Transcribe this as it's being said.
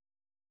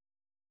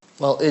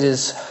Well, it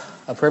is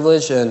a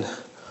privilege and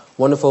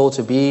wonderful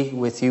to be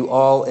with you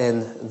all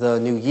in the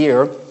new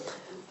year.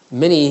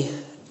 Many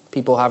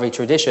people have a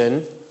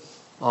tradition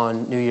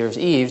on New Year's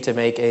Eve to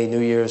make a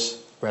New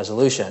Year's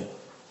resolution.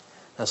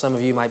 Now, some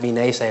of you might be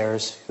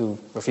naysayers who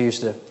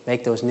refuse to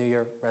make those New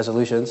Year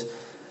resolutions,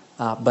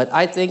 but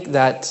I think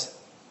that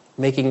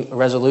making a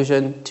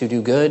resolution to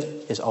do good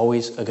is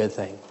always a good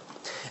thing.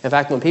 In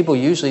fact, when people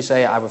usually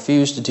say, I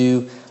refuse to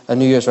do a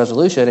New Year's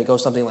resolution, it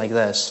goes something like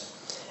this.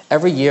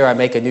 Every year I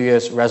make a New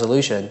Year's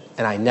resolution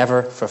and I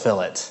never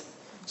fulfill it.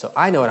 So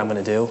I know what I'm going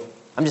to do.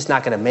 I'm just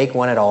not going to make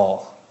one at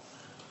all.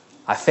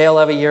 I fail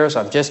every year, so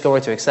I'm just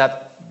going to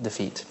accept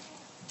defeat.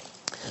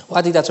 Well,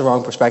 I think that's a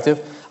wrong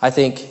perspective. I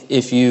think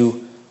if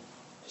you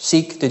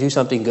seek to do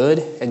something good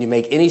and you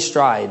make any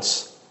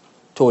strides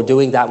toward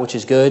doing that which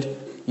is good,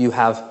 you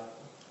have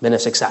been a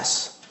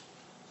success.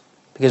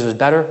 Because it was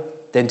better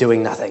than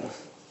doing nothing.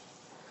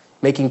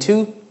 Making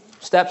 2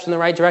 steps in the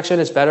right direction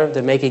is better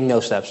than making no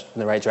steps in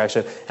the right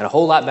direction, and a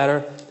whole lot better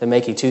than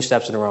making 2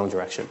 steps in the wrong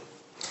direction.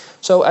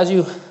 So as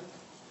you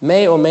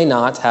may or may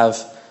not have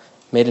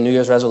made a New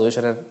Year's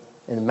resolution,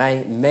 and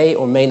may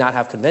or may not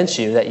have convinced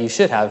you that you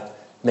should have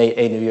made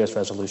a New Year's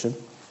resolution,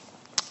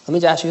 let me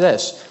just ask you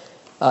this.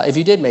 If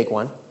you did make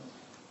one,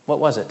 what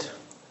was it?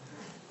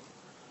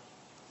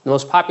 The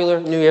most popular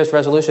New Year's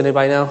resolution,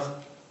 anybody know?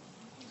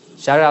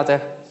 Shout it out there.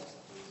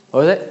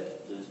 What was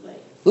it? Lose weight.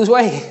 Lose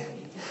weight.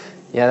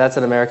 Yeah, that's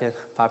an American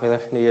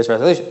popular New Year's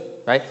resolution,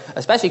 right?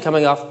 Especially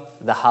coming off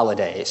the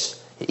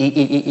holidays.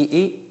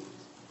 Eat.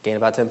 Gain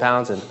about 10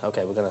 pounds, and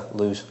okay, we're going to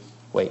lose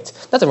weight.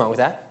 Nothing wrong with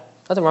that.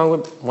 Nothing wrong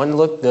with wanting to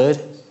look good,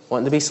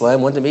 wanting to be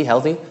slim, wanting to be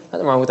healthy.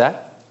 Nothing wrong with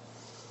that.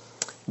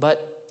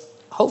 But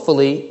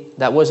hopefully,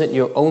 that wasn't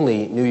your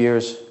only New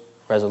Year's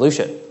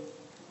resolution.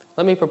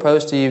 Let me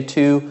propose to you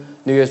 2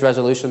 New Year's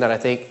resolutions that I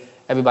think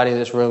everybody in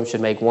this room should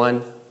make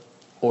one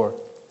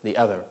or the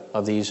other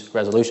of these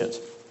resolutions.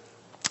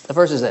 The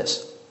first is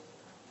this.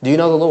 Do you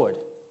know the Lord?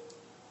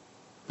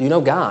 Do you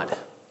know God?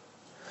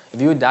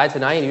 If you would die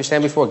tonight and you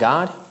stand before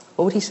God,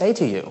 what would he say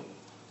to you?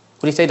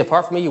 Would he say,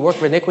 depart from me, you work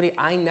for iniquity,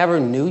 I never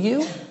knew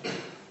you? Or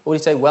would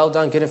he say, well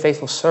done, good and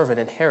faithful servant,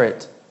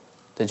 inherit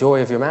the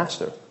joy of your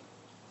master?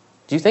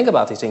 Do you think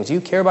about these things? Do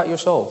you care about your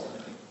soul?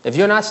 If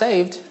you're not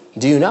saved,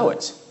 do you know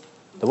it?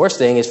 The worst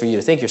thing is for you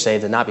to think you're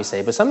saved and not be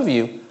saved. But some of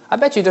you, I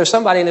bet you there's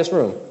somebody in this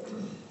room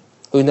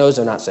who knows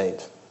they're not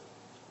saved.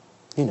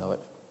 You know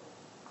it.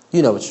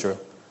 You know it's true.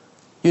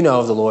 You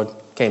know if the Lord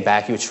came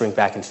back, you would shrink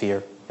back in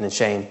fear and in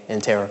shame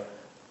and terror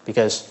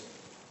because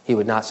he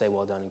would not say,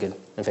 well done, good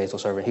and faithful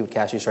servant. He would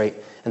cast you straight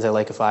into the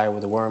lake of fire where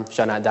the worm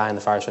shall not die and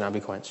the fire shall not be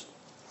quenched.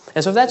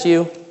 And so if that's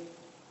you,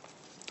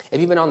 if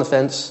you've been on the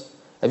fence,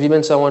 if you've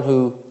been someone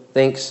who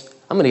thinks,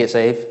 I'm going to get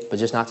saved, but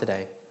just not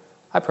today,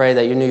 I pray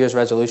that your New Year's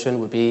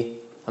resolution would be,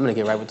 I'm going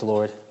to get right with the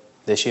Lord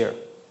this year.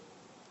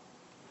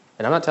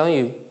 And I'm not telling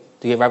you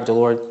to get right with the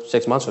Lord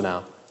 6 months from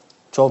now,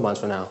 12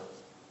 months from now.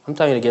 I'm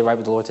telling you to get right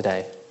with the Lord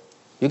today.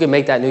 You can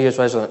make that New Year's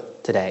resolution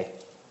today,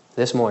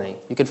 this morning.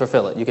 You can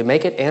fulfill it. You can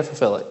make it and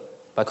fulfill it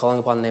by calling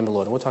upon the name of the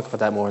Lord. And we'll talk about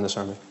that more in the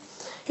sermon.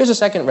 Here's a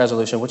second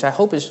resolution, which I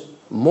hope is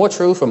more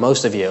true for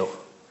most of you.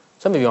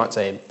 Some of you aren't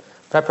saved,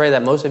 but I pray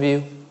that most of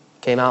you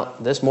came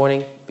out this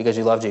morning because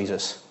you love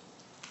Jesus,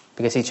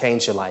 because he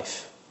changed your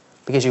life,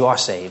 because you are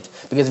saved,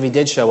 because if he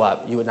did show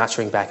up, you would not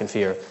shrink back in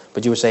fear,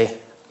 but you would say,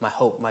 my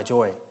hope, my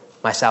joy,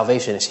 my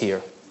salvation is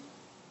here.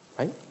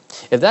 Right?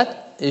 If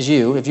that is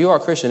you, if you are a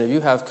Christian, if you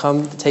have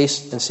come to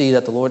taste and see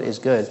that the Lord is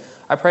good,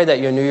 I pray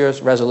that your New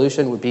Year's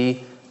resolution would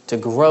be to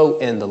grow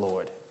in the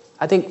Lord.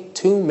 I think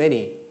too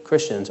many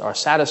Christians are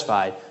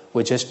satisfied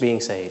with just being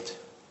saved.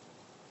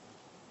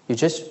 You're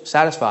just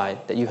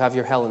satisfied that you have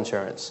your hell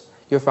insurance,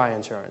 your fire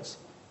insurance,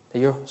 that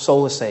your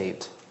soul is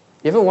saved.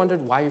 You ever wondered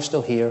why you're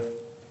still here?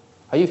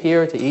 Are you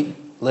here to eat,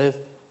 live,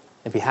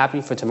 and be happy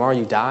for tomorrow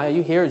you die? Are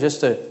you here just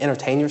to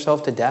entertain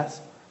yourself to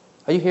death?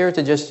 Are you here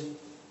to just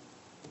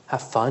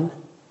have fun?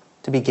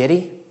 To be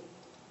giddy?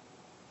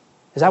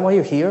 Is that why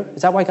you're here?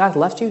 Is that why God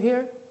left you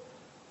here?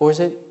 Or is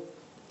it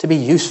to be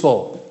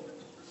useful?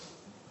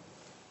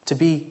 To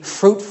be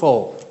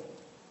fruitful?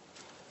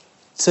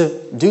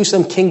 To do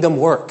some kingdom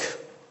work?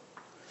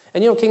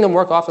 And you know, kingdom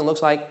work often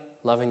looks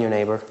like loving your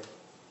neighbor.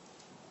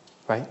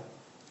 Right?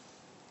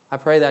 I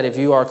pray that if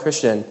you are a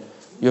Christian,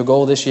 your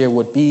goal this year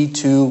would be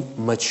to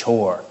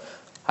mature.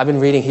 I've been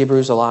reading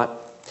Hebrews a lot.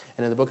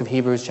 And in the book of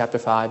Hebrews, chapter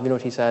 5, you know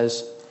what he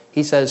says?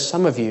 He says,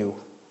 some of you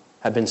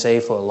have been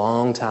saved for a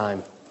long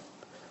time.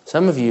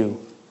 Some of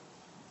you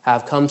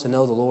have come to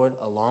know the Lord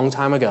a long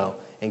time ago.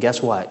 And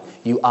guess what?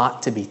 You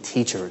ought to be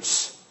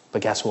teachers.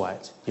 But guess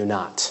what? You're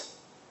not.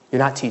 You're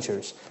not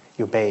teachers.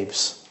 You're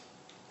babes.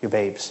 You're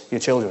babes. You're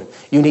children.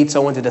 You need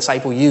someone to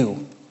disciple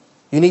you.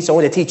 You need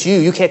someone to teach you.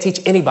 You can't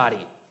teach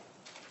anybody.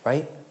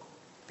 Right?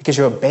 Because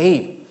you're a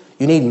babe.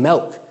 You need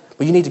milk.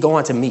 But you need to go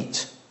on to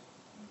meat.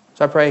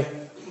 So I pray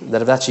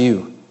that if that's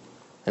you,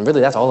 and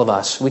really that's all of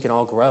us, we can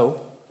all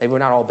grow. Maybe we're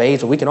not all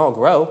babes, but we can all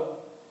grow.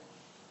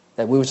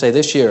 That we would say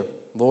this year,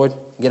 Lord,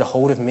 get a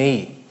hold of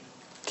me.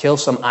 Kill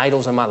some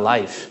idols in my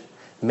life.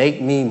 Make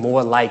me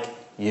more like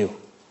you.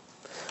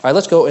 All right,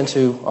 let's go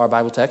into our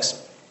Bible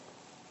text.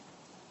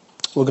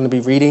 We're going to be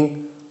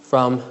reading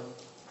from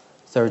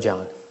 3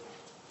 John.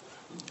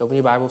 Open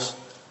your Bibles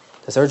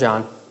to 3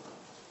 John.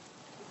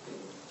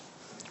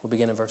 We'll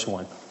begin in verse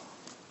 1.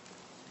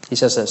 He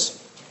says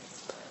this,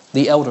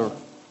 "The elder,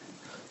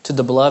 to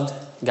the beloved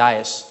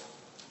Gaius,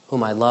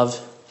 whom I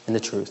love in the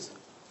truth.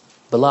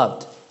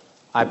 Beloved,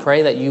 I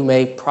pray that you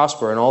may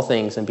prosper in all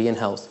things and be in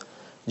health,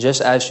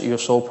 just as your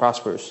soul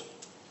prospers.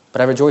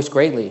 But I rejoiced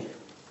greatly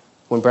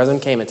when brethren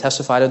came and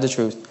testified of the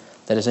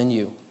truth that is in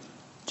you,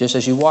 just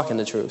as you walk in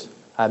the truth.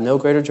 I have no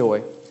greater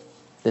joy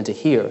than to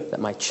hear that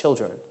my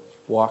children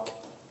walk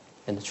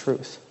in the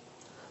truth.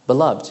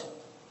 Beloved,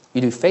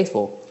 you do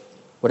faithful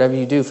whatever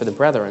you do for the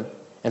brethren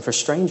and for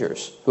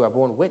strangers who are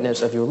borne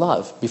witness of your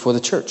love before the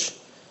church.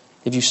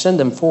 If you send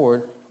them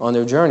forward on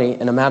their journey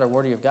in a matter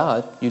worthy of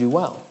God, you do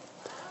well,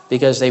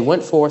 because they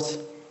went forth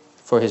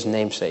for his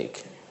name's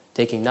sake,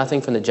 taking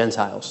nothing from the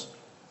Gentiles.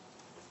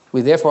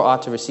 We therefore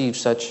ought to receive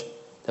such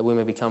that we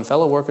may become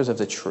fellow workers of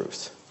the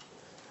truth.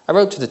 I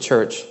wrote to the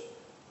church,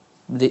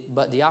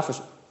 but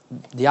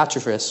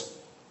Diotrephes,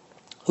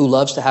 who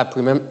loves to have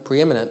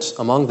preeminence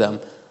among them,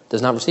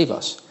 does not receive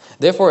us.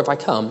 Therefore, if I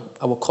come,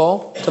 I will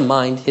call to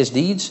mind his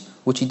deeds,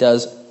 which he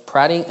does,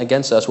 prating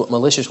against us with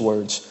malicious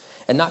words.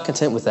 And not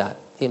content with that,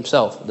 he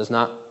himself does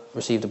not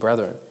receive the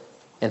brethren,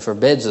 and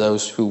forbids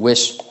those who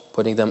wish,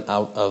 putting them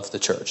out of the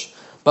church.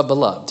 But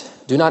beloved,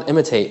 do not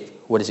imitate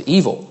what is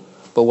evil,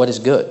 but what is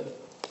good.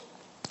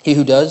 He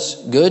who does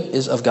good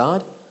is of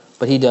God,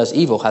 but he who does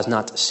evil has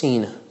not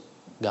seen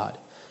God."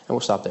 And we'll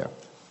stop there.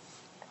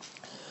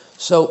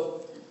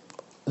 So,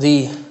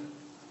 the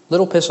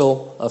little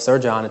epistle of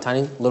 3 John, a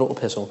tiny little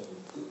epistle,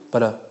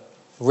 but a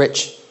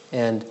rich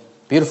and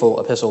beautiful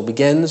epistle,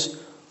 begins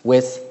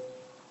with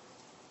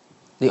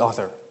the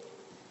author.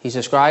 He's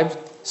described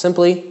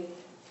simply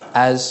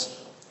as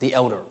the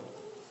elder.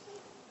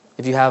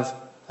 If you have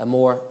a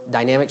more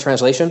dynamic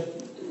translation,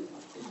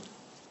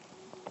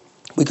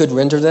 we could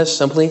render this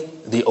simply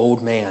the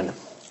old man.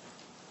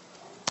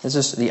 Is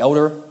this the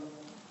elder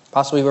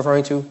possibly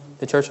referring to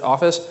the church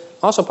office?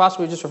 Also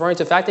possibly just referring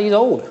to the fact that he's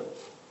old.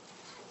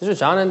 These are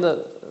John in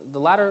the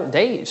latter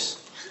days.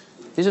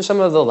 These are some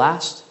of the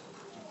last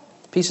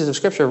pieces of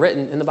scripture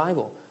written in the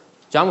Bible.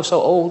 John was so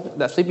old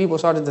that people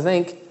started to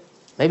think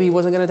maybe he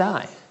wasn't going to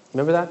die.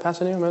 Remember that,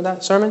 Pastor Neil? Remember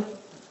that sermon?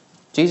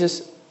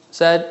 Jesus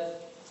said,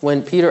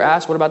 when Peter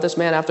asked, "What about this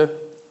man?" after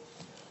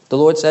the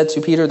Lord said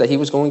to Peter that he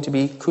was going to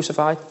be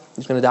crucified, he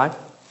was going to die.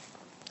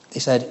 He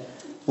said,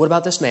 "What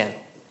about this man?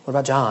 What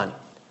about John?"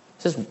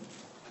 He says,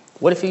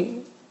 what if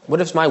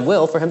it's my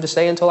will for him to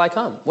stay until I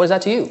come? What is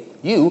that to you?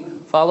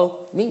 You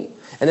follow me.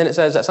 And then it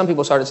says that some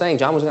people started saying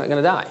John was not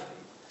going to die.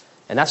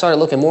 And that started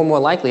looking more and more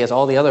likely as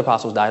all the other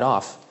apostles died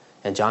off.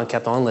 And John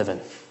kept on living.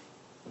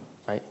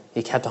 Right?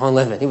 He kept on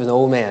living. He was an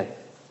old man.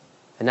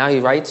 And now he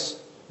writes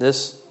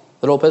this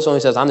little epistle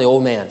and he says, "I'm the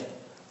old man.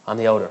 I'm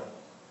the elder.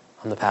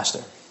 I'm the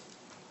pastor."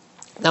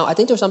 Now, I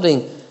think there's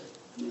something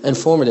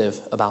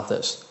informative about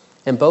this.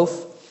 In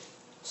both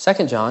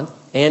 2 John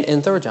and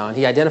in 3 John,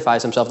 he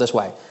identifies himself this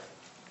way.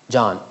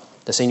 John,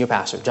 the senior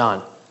pastor.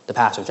 John, the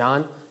pastor.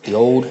 John, the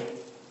old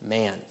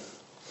man.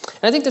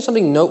 And I think there's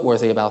something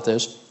noteworthy about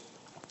this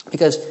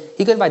because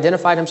he could have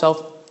identified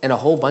himself in a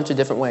whole bunch of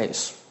different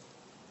ways.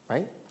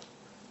 Right?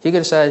 He could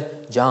have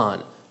said,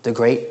 John, the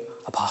great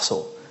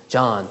apostle.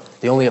 John,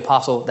 the only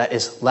apostle that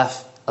is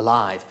left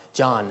alive.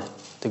 John,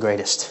 the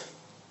greatest.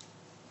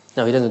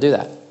 No, he doesn't do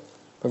that.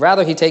 But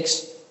rather, he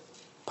takes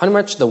pretty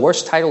much the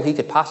worst title he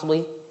could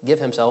possibly give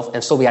himself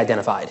and still be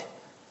identified.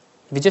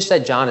 If he just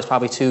said John, it's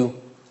probably too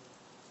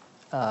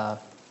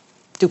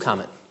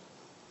common.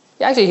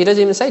 Actually, he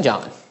doesn't even say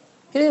John.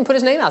 He didn't even put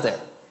his name out there.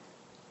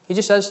 He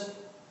just says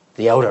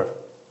the elder,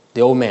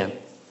 the old man.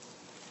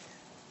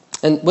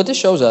 And what this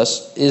shows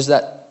us is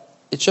that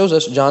it shows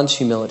us John's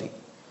humility.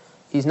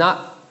 He's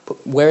not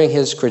wearing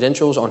his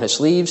credentials on his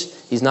sleeves.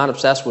 He's not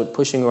obsessed with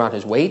pushing around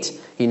his weight.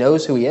 He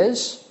knows who he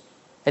is,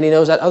 and he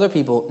knows that other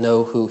people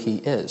know who he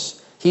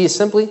is. He is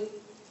simply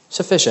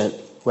sufficient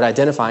with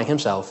identifying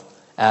himself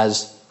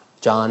as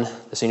John,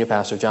 the senior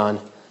pastor, John,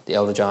 the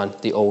elder, John,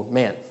 the old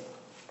man.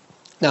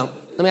 Now,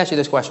 let me ask you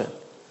this question.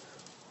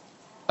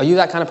 Are you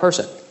that kind of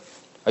person?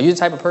 Are you the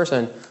type of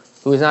person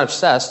who is not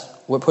obsessed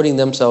with putting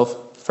themselves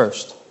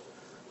first?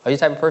 Are you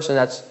the type of person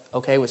that's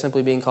okay with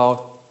simply being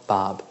called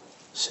Bob,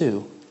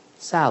 Sue,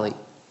 Sally,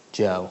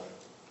 Joe?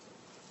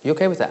 Are you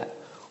okay with that?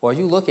 Or are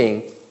you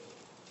looking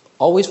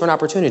always for an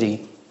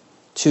opportunity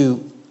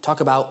to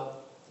talk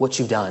about what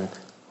you've done?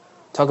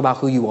 Talk about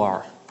who you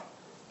are,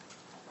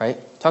 right?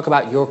 Talk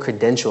about your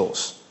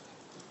credentials.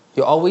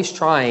 You're always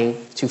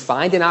trying to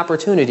find an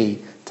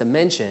opportunity to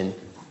mention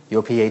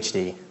your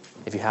PhD,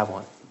 if you have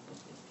one.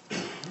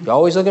 You're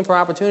always looking for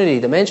an opportunity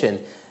to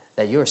mention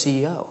that you're a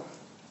CEO,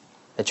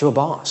 that you're a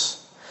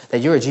boss, that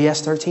you're a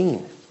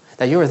GS-13,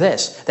 that you're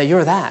this, that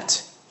you're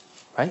that,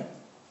 right?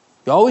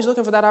 You're always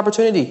looking for that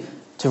opportunity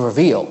to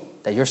reveal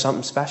that you're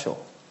something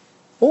special.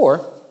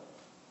 Or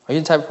are you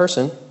the type of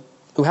person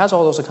who has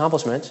all those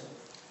accomplishments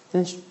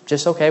and is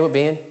just okay with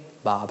being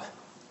Bob,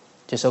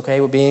 Just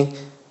okay with being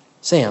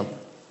Sam,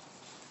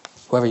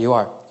 whoever you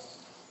are.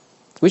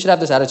 We should have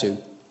this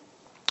attitude.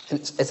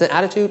 It's an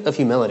attitude of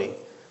humility.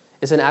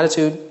 It's an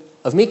attitude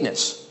of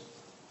meekness.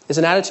 It's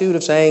an attitude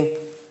of saying,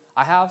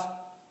 I have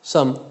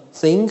some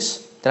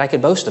things that I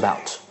could boast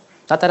about.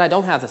 Not that I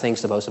don't have the things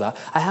to boast about.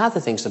 I have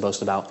the things to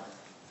boast about,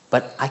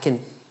 but I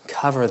can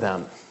cover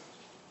them.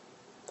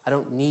 I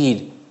don't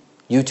need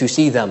you to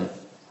see them.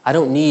 I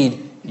don't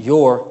need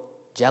your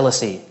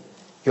jealousy,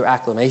 your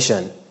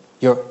acclamation,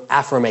 your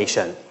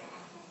affirmation.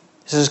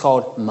 This is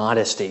called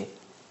modesty.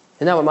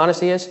 Isn't that what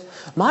modesty is?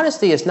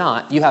 Modesty is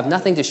not, you have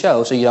nothing to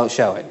show, so you don't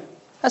show it.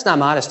 That's not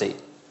modesty.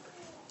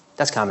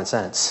 That's common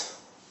sense.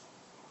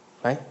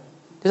 Right?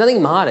 There's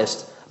nothing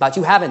modest about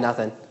you having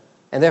nothing,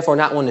 and therefore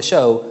not wanting to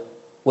show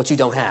what you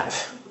don't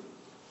have.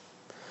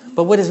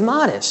 But what is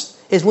modest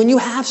is when you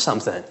have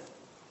something.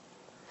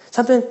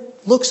 Something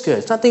looks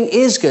good. Something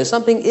is good.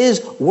 Something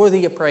is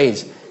worthy of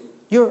praise.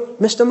 You're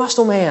Mr.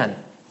 Muscle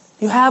Man.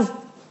 You have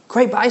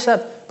great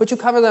biceps, but you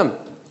cover them.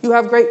 You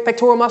have great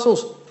pectoral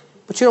muscles,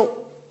 but you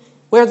don't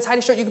wear the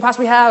tightest shirt you could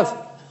possibly have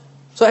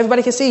so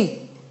everybody can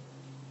see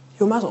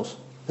your muscles.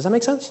 Does that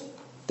make sense?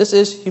 This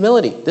is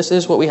humility. This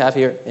is what we have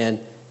here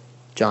in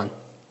John.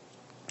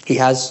 He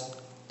has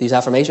these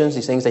affirmations,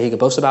 these things that he could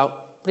boast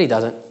about, but he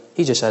doesn't.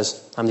 He just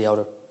says, I'm the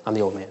elder, I'm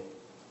the old man.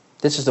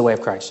 This is the way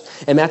of Christ.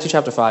 In Matthew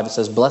chapter 5, it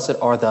says, blessed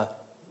are the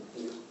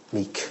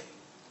meek,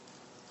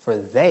 for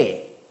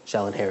they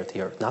shall inherit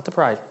the earth. Not the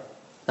pride,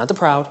 not the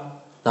proud,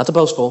 not the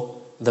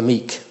boastful, the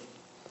meek.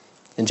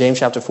 In James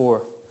chapter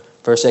 4,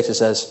 verse 6, it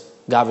says,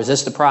 God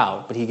resists the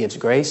proud, but he gives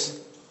grace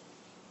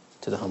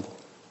to the humble.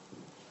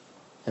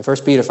 In 1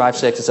 Peter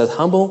 5:6, it says,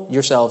 humble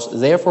yourselves,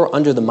 therefore,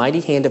 under the mighty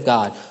hand of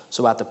God,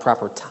 so at the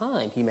proper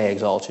time he may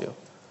exalt you.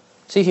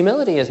 See,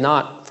 humility is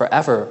not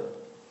forever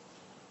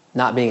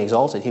not being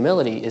exalted.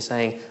 Humility is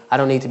saying, I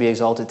don't need to be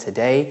exalted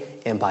today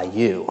and by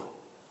you.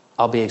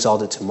 I'll be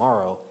exalted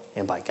tomorrow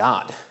and by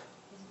God.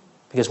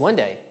 Because one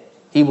day,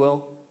 he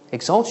will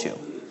exalt you.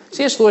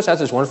 C.S. Lewis has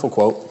this wonderful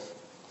quote,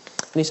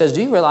 and he says,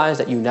 do you realize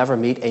that you never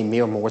meet a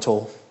mere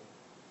mortal?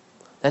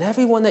 That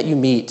everyone that you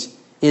meet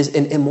is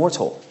an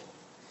immortal.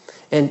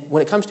 And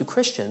when it comes to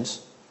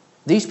Christians,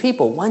 these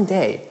people one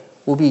day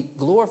will be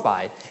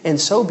glorified and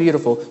so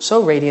beautiful,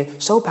 so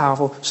radiant, so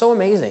powerful, so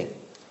amazing,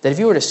 that if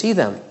you were to see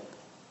them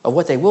of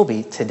what they will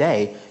be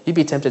today, you'd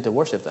be tempted to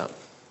worship them.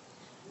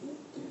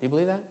 Do you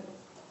believe that?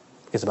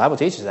 Because the Bible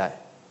teaches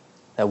that.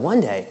 That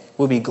one day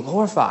we'll be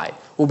glorified,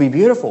 we'll be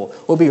beautiful,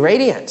 we'll be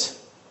radiant,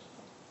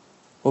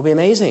 we'll be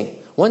amazing.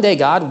 One day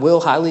God will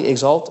highly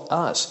exalt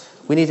us.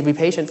 We need to be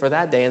patient for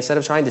that day instead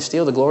of trying to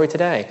steal the glory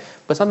today.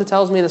 But something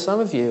tells me that some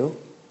of you,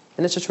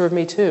 and this is true of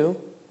me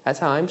too, at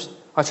times,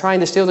 are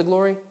trying to steal the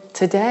glory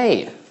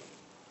today.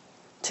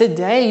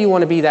 Today you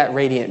want to be that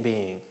radiant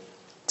being.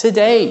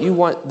 Today you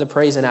want the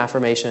praise and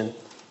affirmation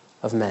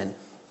of men.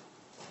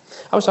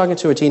 I was talking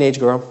to a teenage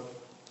girl,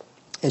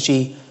 and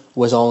she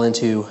was all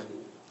into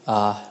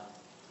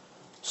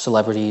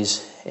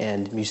celebrities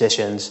and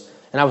musicians.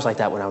 And I was like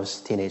that when I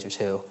was a teenager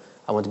too.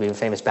 I wanted to be a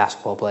famous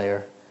basketball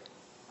player.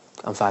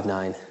 I'm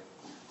 5'9".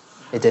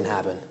 It didn't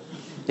happen.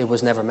 It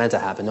was never meant to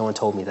happen. No one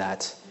told me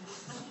that.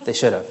 They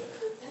should have.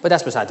 But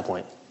that's beside the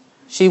point.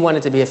 She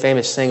wanted to be a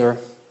famous singer,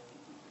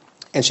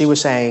 and she was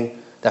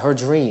saying that her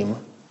dream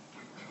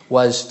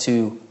was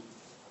to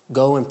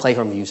go and play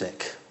her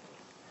music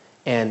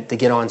and to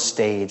get on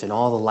stage and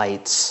all the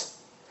lights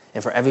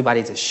and for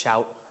everybody to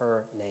shout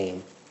her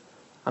name.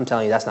 I'm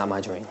telling you, that's not my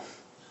dream.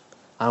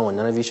 I don't want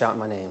none of you shouting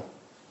my name.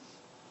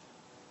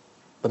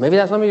 But maybe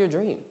that's some of your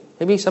dream.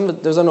 Maybe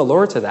there's an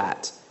allure to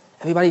that.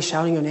 Everybody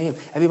shouting your name.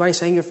 Everybody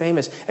saying you're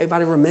famous.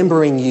 Everybody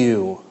remembering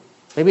you.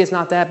 Maybe it's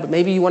not that, but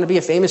maybe you want to be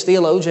a famous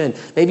theologian.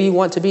 Maybe you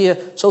want to be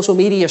a social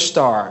media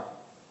star.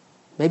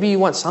 Maybe you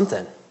want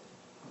something.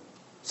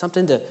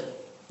 Something to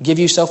give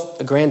you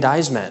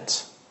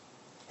self-aggrandizement.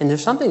 And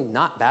there's something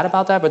not bad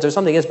about that, but there's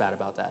something is bad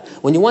about that.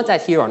 When you want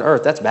that here on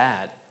earth, that's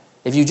bad.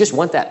 If you just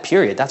want that,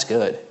 period, that's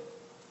good.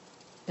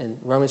 In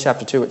Romans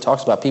chapter 2, it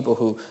talks about people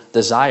who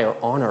desire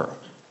honor.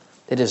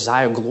 They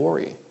desire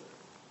glory.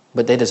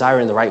 But they desire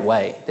it in the right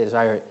way. They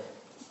desire it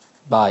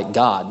by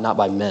God, not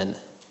by men.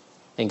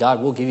 And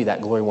God will give you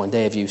that glory one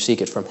day if you seek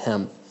it from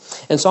him.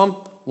 In Psalm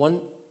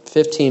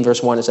 115,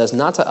 verse 1, it says,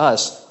 not to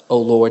us, O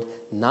Lord,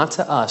 not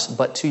to us,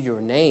 but to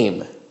your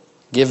name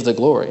give the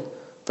glory,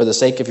 for the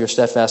sake of your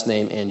steadfast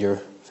name and your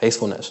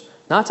faithfulness.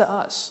 Not to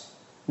us,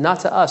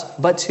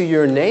 but to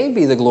your name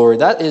be the glory.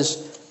 That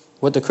is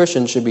what the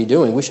Christian should be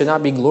doing. We should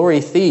not be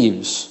glory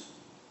thieves,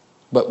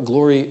 but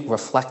glory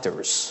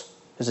reflectors.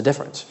 There's a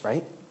difference,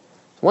 right?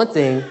 One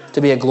thing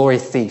to be a glory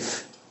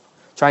thief,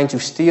 trying to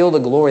steal the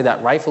glory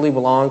that rightfully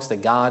belongs to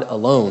God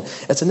alone.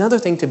 It's another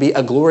thing to be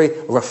a glory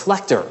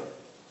reflector,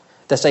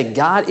 to say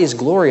God is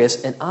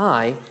glorious and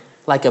I,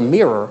 like a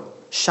mirror,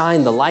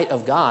 shine the light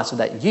of God so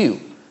that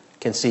you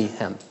can see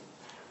him.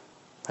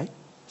 Right?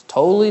 It's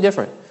totally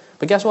different.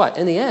 But guess what?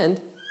 In the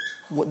end,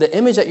 the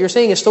image that you're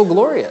seeing is still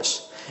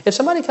glorious. If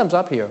somebody comes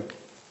up here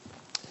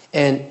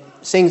and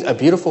sings a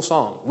beautiful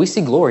song, we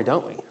see glory,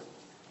 don't we?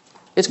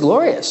 It's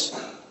glorious.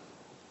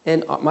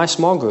 In my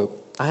small group,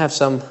 I'm just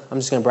going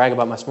to brag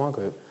about my small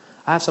group.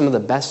 I have some of the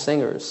best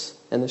singers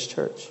in this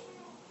church.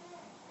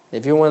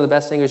 If you're one of the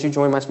best singers, you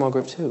join my small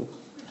group too.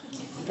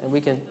 And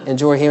we can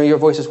enjoy hearing your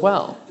voice as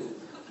well.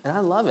 And I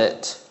love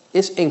it.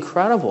 It's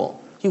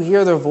incredible. You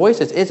hear their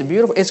voices. It's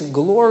beautiful. It's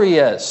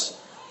glorious.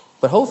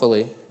 But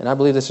hopefully, and I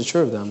believe this is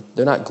true of them,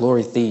 they're not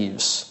glory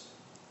thieves.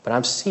 But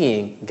I'm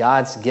seeing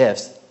God's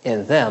gifts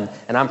in them,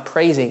 and I'm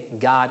praising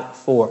God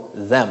for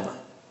them.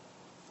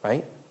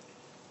 Right?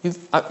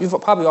 You've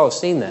probably all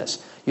seen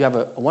this. You have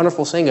a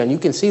wonderful singer, and you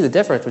can see the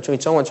difference between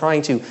someone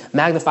trying to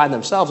magnify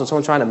themselves and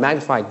someone trying to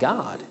magnify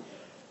God.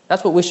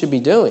 That's what we should be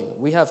doing.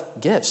 We have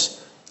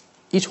gifts.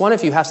 Each one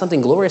of you has something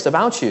glorious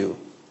about you.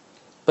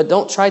 But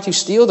don't try to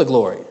steal the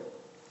glory.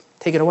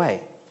 Take it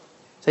away.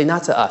 Say,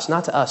 not to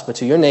us, but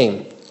to your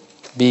name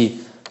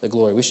be the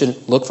glory. We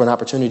should look for an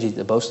opportunity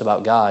to boast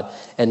about God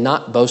and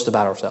not boast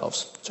about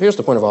ourselves. So here's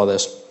the point of all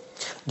this.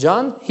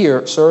 John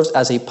here serves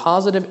as a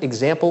positive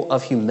example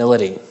of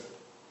humility.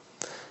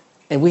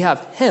 And we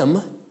have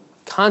him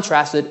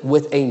contrasted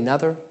with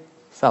another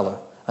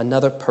fellow,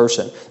 another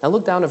person. Now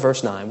look down to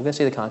verse 9. We're going to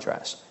see the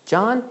contrast.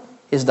 John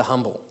is the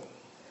humble.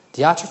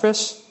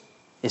 Diotrephes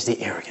is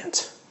the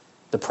arrogant,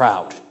 the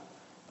proud,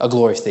 a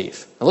glory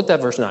thief. Now look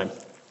at verse 9.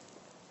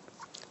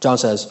 John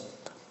says,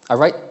 I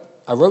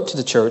wrote to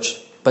the church,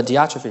 but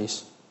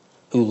Diotrephes,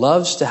 who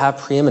loves to have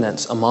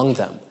preeminence among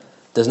them,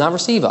 does not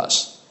receive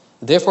us.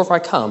 Therefore, if I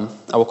come,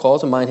 I will call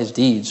to mind his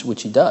deeds,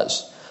 which he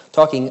does,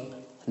 talking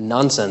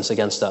nonsense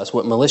against us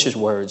with malicious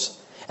words.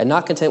 And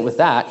not content with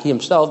that, he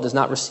himself does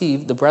not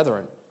receive the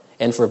brethren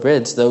and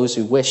forbids those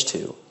who wish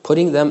to,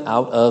 putting them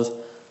out of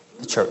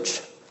the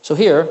church. So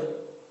here,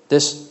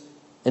 this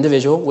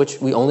individual,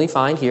 which we only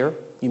find here,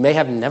 you may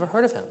have never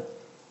heard of him.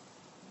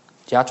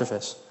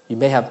 Diotrephes. You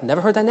may have never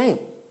heard that name.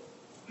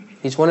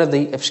 He's one of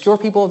the obscure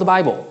people of the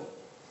Bible.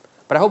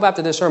 But I hope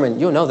after this sermon,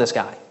 you'll know this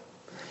guy.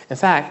 In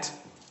fact,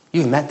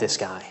 you've met this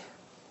guy.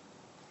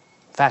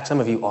 In fact, some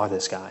of you are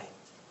this guy.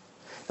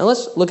 Now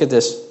let's look at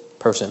this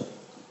person.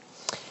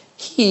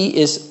 He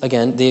is,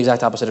 again, the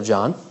exact opposite of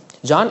John.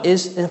 John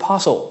is an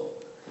apostle.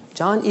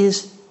 John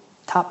is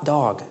top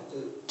dog.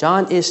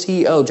 John is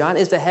CEO. John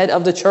is the head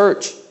of the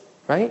church,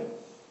 right?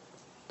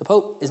 The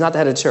Pope is not the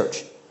head of the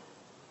church.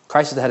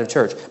 Christ is the head of the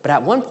church. But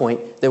at one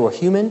point, there were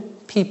human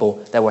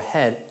people that were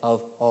head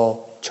of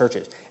all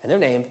churches. And their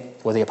name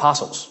were the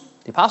apostles.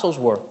 The apostles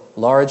were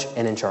large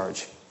and in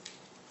charge.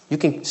 You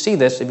can see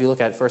this if you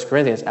look at 1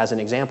 Corinthians as an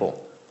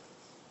example.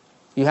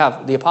 You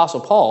have the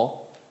apostle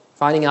Paul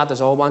finding out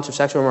there's a whole bunch of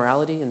sexual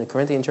immorality in the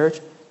Corinthian church.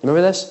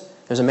 Remember this?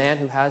 There's a man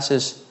who has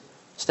his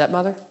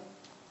stepmother.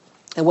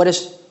 And what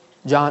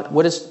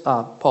does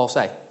Paul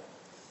say?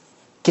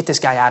 Get this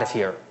guy out of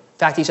here. In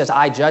fact, he says,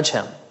 I judge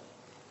him.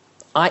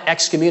 I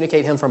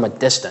excommunicate him from a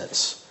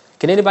distance.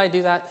 Can anybody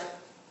do that?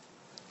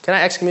 Can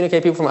I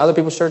excommunicate people from other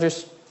people's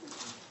churches?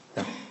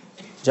 No.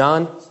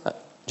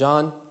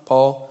 John,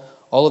 Paul,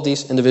 all of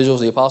these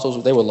individuals, the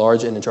apostles, they were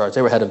large and in charge.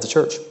 They were head of the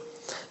church.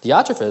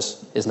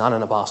 Diotrephes is not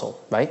an apostle,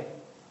 right?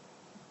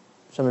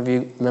 Some of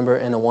you remember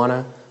in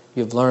Awana,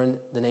 you've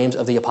learned the names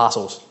of the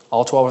apostles,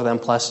 all 12 of them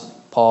plus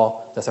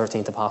Paul, the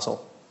 13th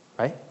apostle,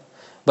 right?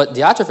 But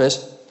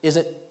Diotrephes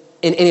isn't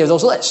in any of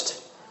those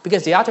lists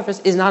because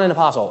Diotrephes is not an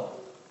apostle,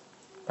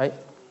 right?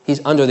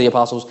 He's under the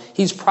apostles.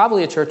 He's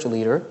probably a church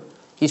leader.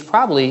 He's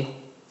probably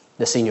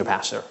the senior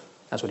pastor.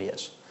 That's what he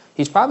is.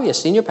 He's probably a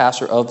senior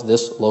pastor of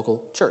this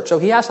local church. So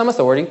he has some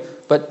authority,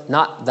 but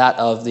not that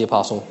of the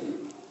apostle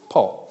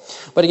Paul.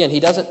 But again,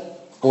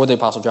 or the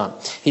apostle John.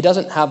 He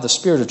doesn't have the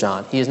spirit of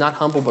John. He is not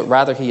humble, but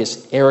rather he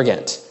is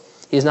arrogant.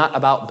 He is not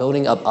about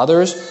building up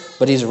others,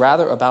 but he's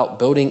rather about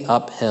building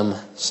up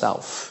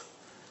himself.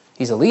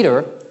 He's a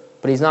leader,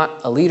 but he's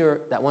not a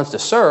leader that wants to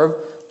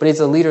serve, but he's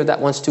a leader that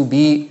wants to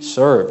be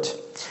served.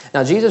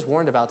 Now, Jesus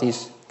warned about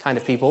these kind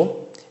of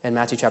people in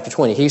Matthew chapter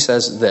 20. He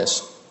says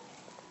this,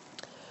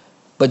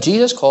 but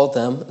Jesus called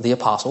them the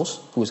apostles,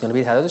 who was going to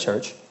be the head of the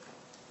church.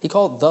 He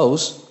called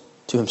those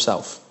to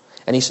himself.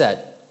 And he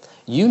said,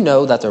 you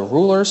know that the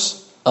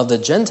rulers of the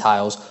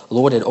Gentiles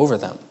lord it over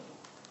them,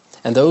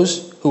 and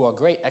those who are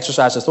great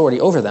exercise authority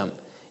over them,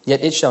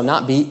 yet it shall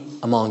not be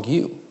among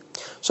you.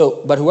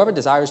 But whoever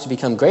desires to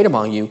become great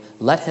among you,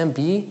 let him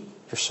be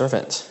your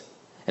servant.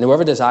 And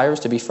whoever desires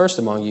to be first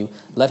among you,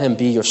 let him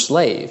be your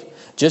slave,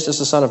 just as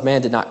the Son of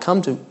Man did not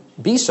come to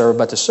be served,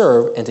 but to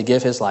serve and to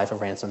give his life a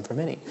ransom for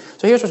many.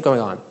 So here's what's going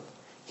on.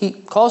 He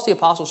calls the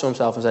apostles to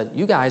himself and said,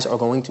 you guys are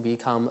going to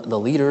become the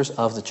leaders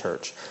of the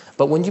church.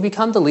 But when you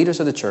become the leaders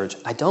of the church,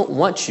 I don't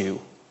want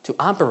you to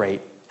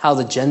operate how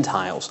the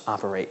Gentiles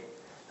operate.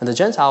 And the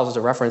Gentiles is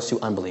a reference to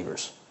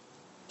unbelievers.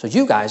 So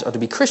you guys are to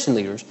be Christian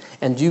leaders,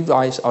 and you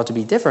guys are to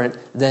be different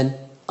than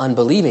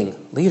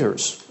unbelieving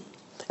leaders.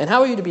 And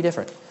how are you to be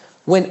different?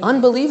 When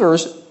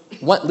unbelievers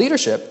want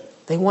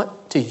leadership, they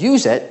want to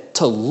use it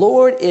to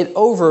lord it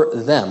over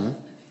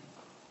them,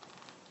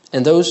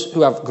 and those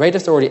who have great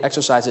authority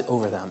exercise it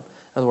over them. In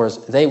other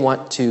words, they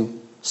want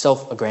to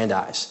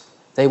self-aggrandize.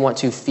 They want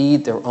to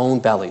feed their own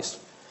bellies.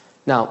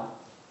 Now,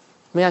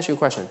 let me ask you a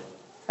question.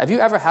 Have you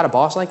ever had a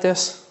boss like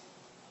this?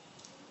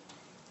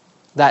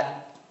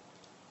 that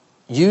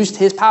used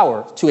his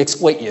power to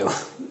exploit you.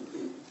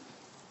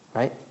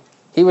 Right?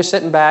 He was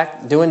sitting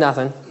back, doing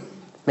nothing,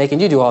 making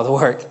you do all the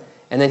work,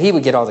 and then he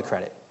would get all the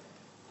credit.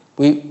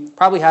 We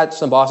probably had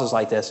some bosses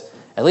like this.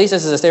 At least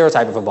this is a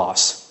stereotype of a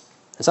boss.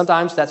 And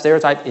sometimes that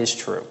stereotype is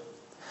true.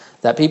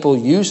 That people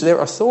use their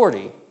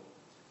authority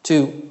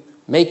to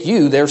make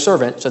you their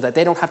servant so that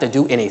they don't have to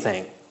do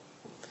anything.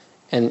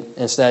 And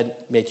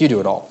instead, make you do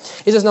it all.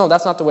 He says, no,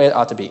 that's not the way it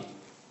ought to be.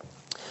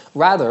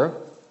 Rather,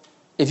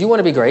 if you want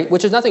to be great,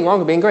 which is nothing wrong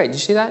with being great. Did you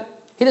see that?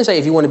 He didn't say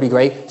if you want to be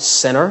great,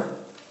 sinner.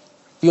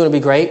 If you want to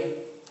be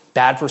great,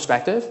 bad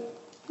perspective.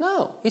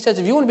 No. He says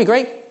if you want to be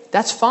great,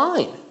 that's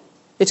fine.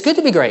 It's good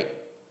to be great.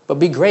 But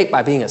be great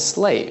by being a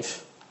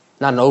slave,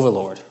 not an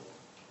overlord.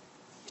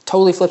 He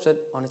totally flips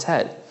it on its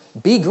head.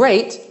 Be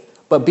great,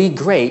 but be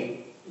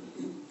great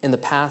in the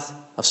path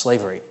of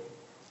slavery,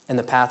 in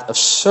the path of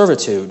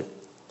servitude,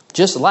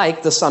 just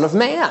like the Son of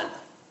Man.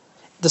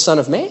 The Son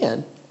of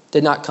Man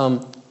did not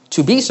come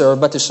to be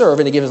served, but to serve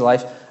and to give his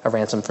life a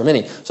ransom for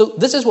many. So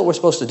this is what we're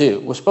supposed to do.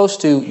 We're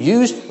supposed to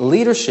use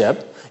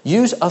leadership,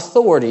 use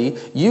authority,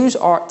 use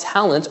our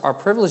talents, our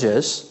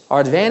privileges,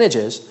 our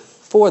advantages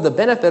for the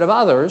benefit of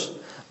others.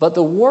 But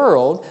the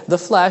world, the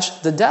flesh,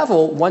 the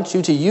devil wants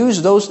you to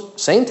use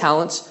those same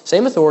talents,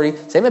 same authority,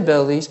 same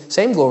abilities,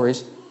 same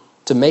glories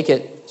to make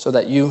it so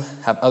that you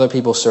have other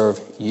people serve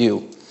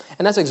you.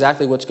 And that's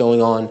exactly what's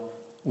going on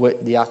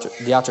with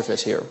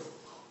Diotrephes here.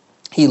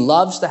 He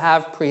loves to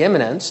have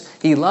preeminence.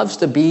 He loves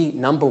to be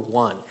number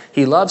one.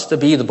 He loves to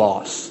be the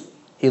boss.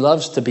 He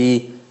loves to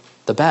be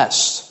the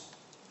best.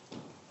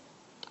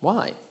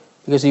 Why?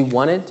 Because he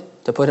wanted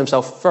to put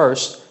himself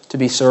first to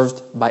be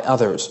served by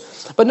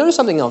others. But notice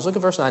something else. Look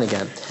at verse 9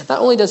 again. Not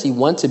only does he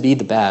want to be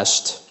the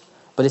best,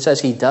 but it says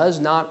he does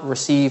not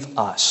receive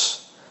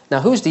us.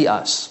 Now, who's the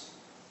us?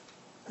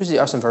 Who's the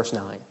us in verse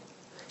 9?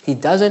 He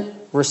doesn't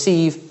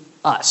receive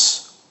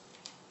us.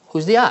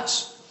 Who's the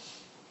us?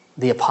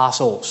 The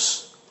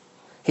apostles.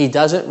 He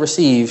doesn't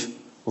receive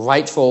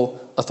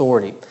rightful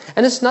authority.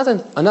 And it's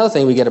another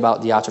thing we get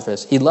about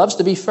Diotrephes. He loves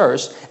to be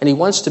first, and he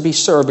wants to be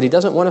served, but he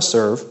doesn't want to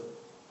serve.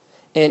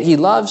 And he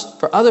loves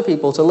for other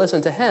people to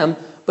listen to him,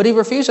 but he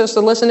refuses to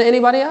listen to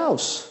anybody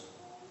else.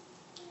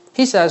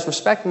 He says,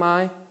 respect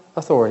my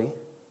authority,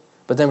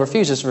 but then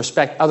refuses to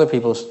respect other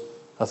people's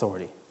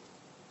authority.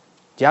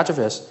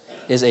 Diotrephes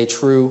is a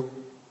true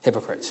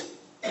hypocrite.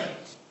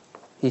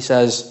 He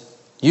says,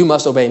 you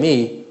must obey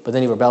me, but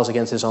then he rebels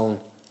against his own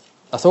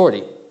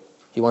authority.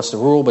 He wants to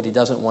rule, but he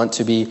doesn't want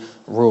to be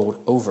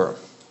ruled over.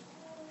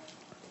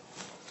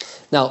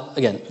 Now,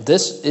 again,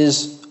 this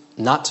is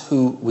not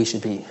who we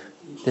should be.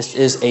 This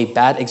is a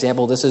bad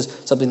example. This is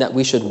something that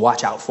we should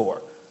watch out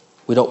for.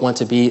 We don't want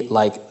to be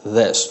like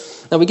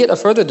this. Now, we get a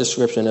further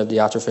description of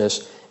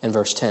Diotrephes in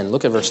verse 10.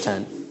 Look at verse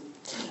 10.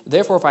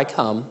 Therefore, if I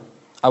come,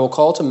 I will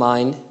call to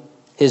mind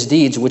his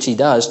deeds, which he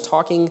does,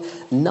 talking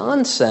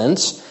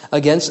nonsense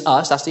against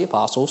us, that's the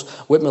apostles,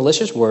 with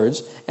malicious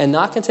words, and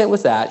not content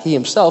with that, he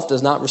himself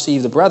does not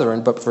receive the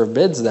brethren, but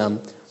forbids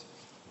them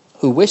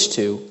who wish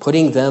to,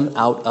 putting them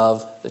out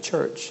of the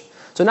church.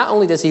 So not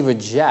only does he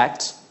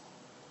reject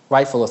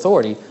rightful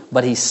authority,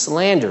 but he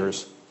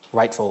slanders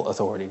rightful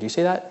authority. Do you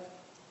see that?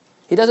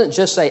 He doesn't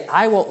just say,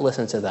 I won't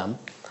listen to them,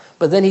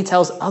 but then he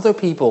tells other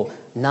people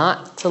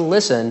not to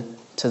listen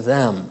to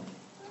them.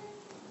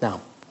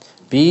 Now,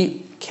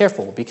 be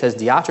careful, because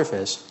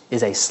Diotrephes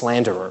is a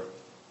slanderer.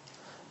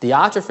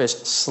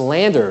 Diotrephes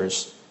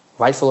slanders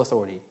rightful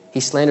authority. He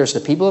slanders the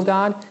people of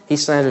God. He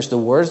slanders the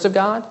words of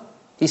God.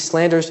 He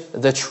slanders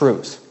the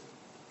truth.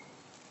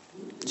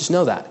 Just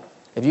know that.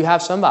 If you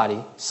have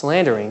somebody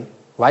slandering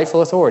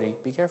rightful authority,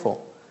 be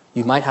careful.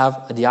 You might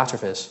have a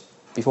Diotrephes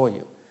before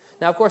you.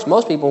 Now, of course,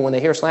 most people, when they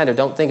hear slander,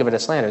 don't think of it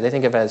as slander. They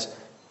think of it as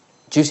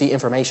juicy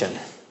information,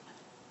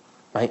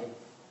 right?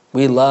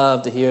 We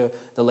love to hear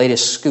the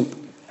latest scoop.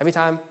 Every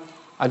time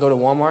I go to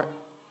Walmart,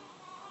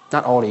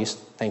 not Aldi's,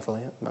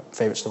 thankfully, my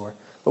favorite store,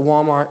 but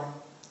Walmart,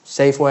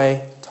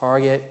 Safeway,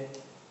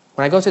 Target,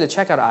 when I go to the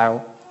checkout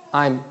aisle,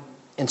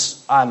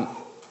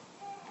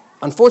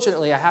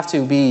 unfortunately, I have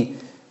to be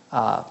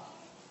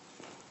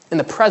in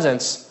the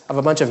presence of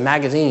a bunch of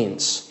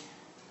magazines.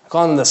 I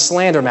call them the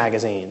slander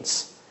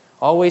magazines.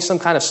 Always some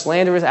kind of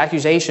slanderous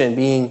accusation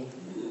being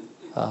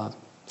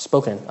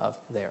spoken of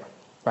there,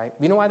 right?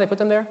 You know why they put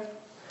them there?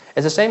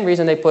 It's the same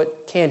reason they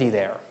put candy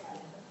there.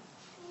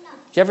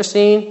 You ever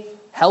seen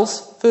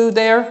health food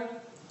there?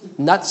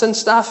 Nuts and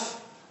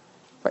stuff?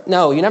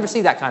 No, you never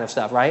see that kind of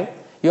stuff, right?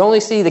 You only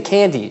see the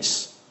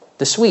candies,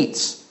 the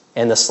sweets,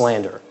 and the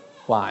slander.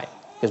 Why?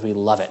 Because we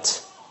love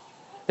it.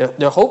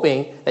 They're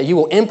hoping that you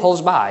will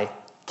impulse buy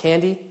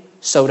candy,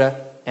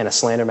 soda, and a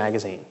slander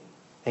magazine.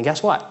 And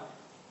guess what?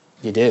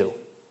 You do.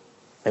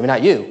 Maybe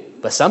not you,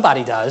 but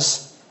somebody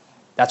does.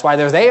 That's why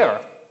they're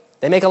there.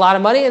 They make a lot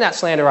of money in that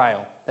slander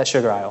aisle, that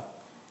sugar aisle,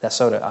 that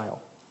soda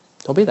aisle.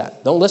 Don't be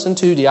that. Don't listen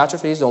to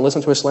Diotrephes. Don't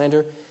listen to his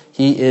slander.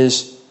 He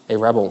is a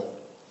rebel.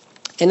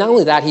 And not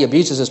only that, he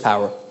abuses his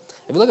power.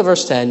 If you look at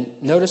verse 10,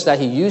 notice that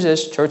he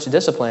uses church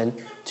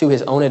discipline to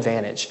his own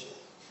advantage.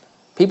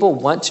 People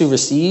want to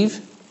receive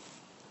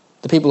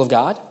the people of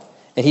God,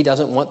 and he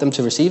doesn't want them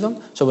to receive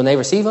him. So when they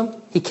receive him,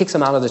 he kicks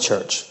them out of the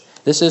church.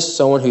 This is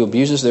someone who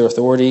abuses their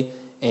authority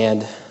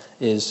and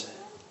is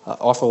an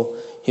awful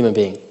human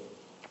being.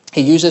 He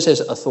uses his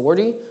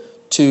authority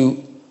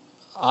to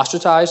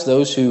ostracize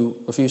those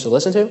who refuse to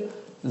listen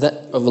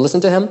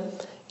to him,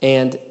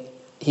 and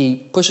he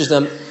pushes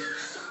them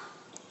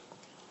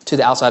to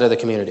the outside of the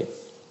community.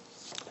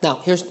 Now,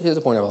 here's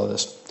the point of all of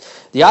this.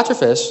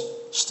 Diotrephes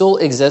still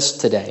exists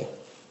today.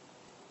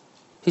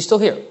 He's still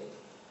here.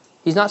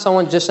 He's not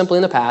someone just simply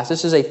in the past.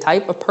 This is a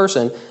type of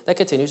person that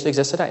continues to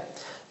exist today.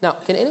 Now,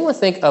 can anyone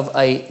think of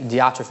a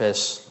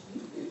Diotrephes,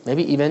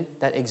 maybe even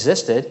that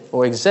existed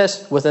or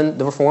exists within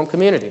the Reformed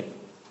community?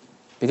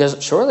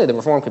 Because surely the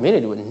Reformed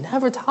community would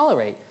never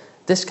tolerate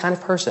this kind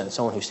of person,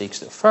 someone who seeks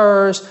their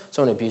furs,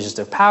 someone who abuses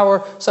their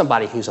power,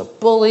 somebody who's a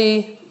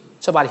bully,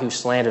 somebody who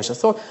slanders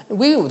authority.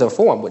 We, the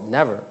Reformed, would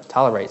never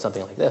tolerate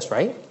something like this,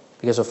 right?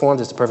 Because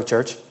Reformed is the perfect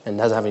church and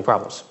doesn't have any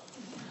problems,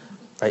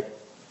 right?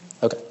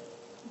 Okay.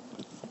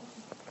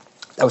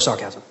 That was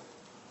sarcasm,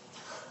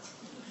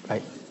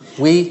 right?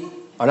 We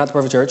are not the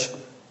perfect church,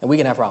 and we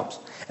can have problems.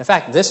 In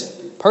fact, this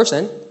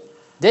person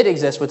did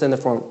exist within the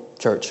Reformed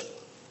church.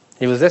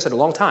 He was existed a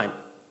long time.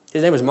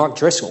 His name was Mark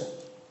Driscoll.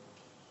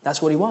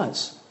 That's what he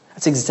was.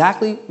 That's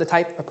exactly the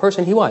type of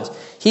person he was.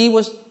 He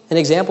was an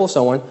example of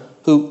someone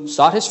who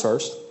sought his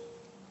first.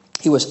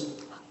 He was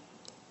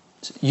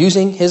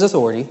using his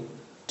authority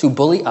to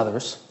bully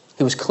others.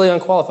 He was clearly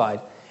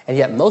unqualified, and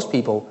yet most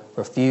people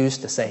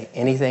refused to say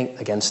anything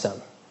against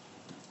him.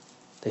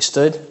 They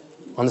stood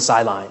on the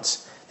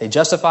sidelines. They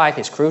justified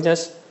his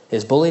crudeness,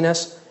 his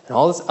bulliness, and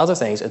all these other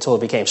things until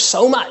it became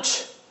so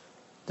much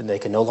that they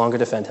could no longer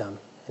defend him,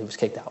 and he was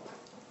kicked out.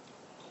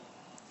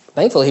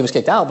 Thankfully, he was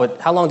kicked out,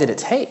 but how long did it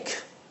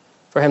take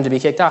for him to be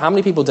kicked out? How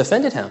many people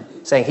defended him,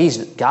 saying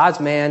he's God's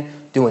man,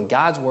 doing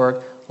God's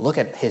work? Look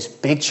at his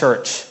big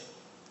church.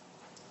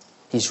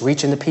 He's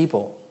reaching the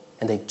people,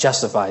 and they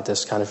justified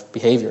this kind of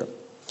behavior.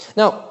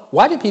 Now,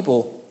 why did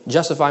people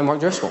justify Mark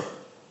Driscoll?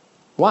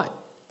 Why?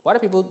 Why do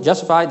people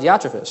justify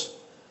Diotrephes?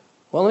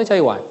 Well, let me tell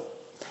you why.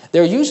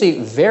 They're usually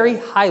very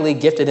highly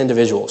gifted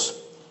individuals.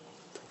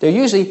 They're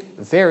usually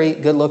very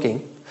good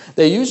looking.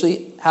 They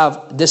usually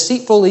have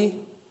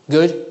deceitfully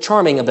good,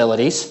 charming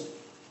abilities,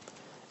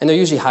 and they're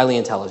usually highly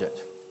intelligent.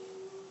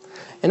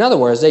 In other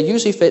words, they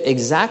usually fit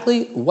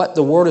exactly what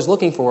the world is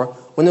looking for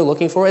when they're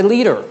looking for a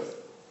leader.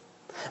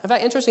 In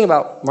fact, interesting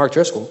about Mark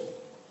Driscoll,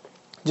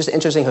 just an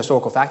interesting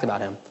historical fact about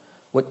him.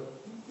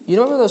 You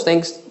remember those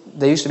things,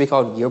 they used to be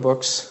called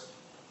yearbooks?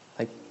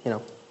 Like,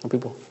 when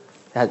people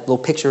had little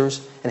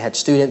pictures and had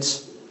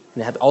students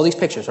and they had all these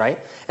pictures, right?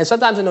 And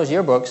sometimes in those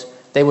yearbooks,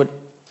 they would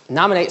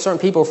nominate certain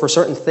people for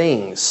certain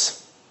things.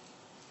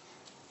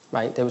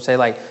 Right? They would say,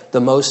 like,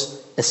 the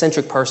most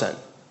eccentric person.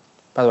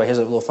 By the way, here's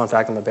a little fun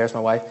fact. I'm going to embarrass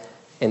my wife.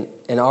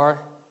 In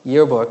our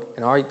yearbook,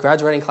 in our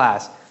graduating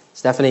class,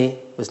 Stephanie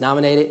was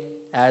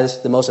nominated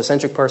as the most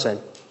eccentric person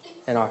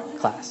in our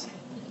class.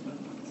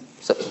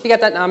 So he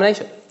got that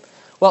nomination.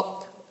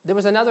 Well, there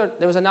was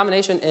a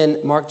nomination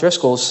in Mark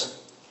Driscoll's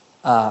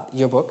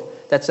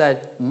yearbook that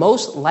said,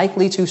 most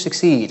likely to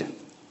succeed.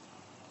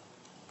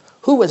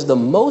 Who was the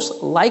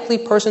most likely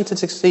person to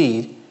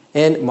succeed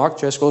in Mark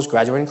Driscoll's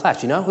graduating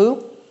class? You know who?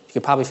 You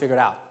could probably figure it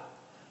out.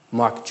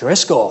 Mark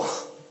Driscoll.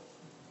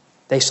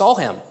 They saw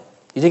him.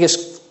 You think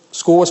his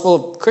school was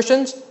full of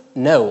Christians?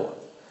 No.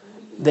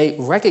 They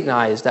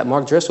recognized that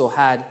Mark Driscoll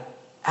had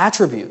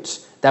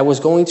attributes that was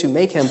going to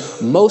make him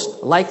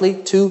most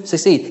likely to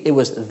succeed. It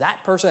was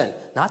that person,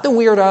 not the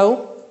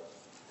weirdo,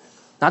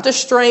 not the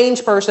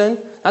strange person,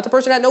 not the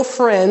person that had no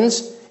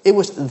friends. It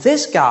was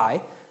this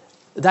guy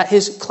that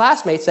his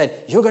classmates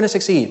said, you're going to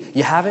succeed.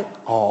 You have it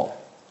all.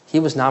 He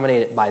was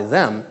nominated by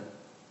them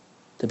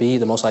to be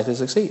the most likely to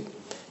succeed.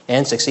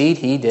 And succeed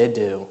he did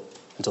do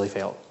until he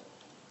failed.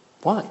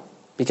 Why?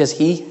 Because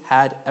he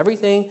had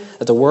everything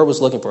that the world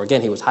was looking for.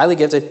 Again, he was highly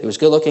gifted, he was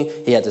good looking,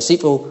 he had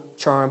deceitful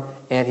charm,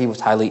 and he was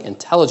highly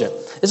intelligent.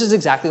 This is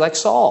exactly like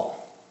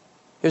Saul.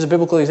 Here's a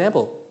biblical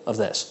example of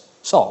this.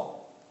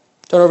 Saul.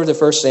 Turn over to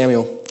 1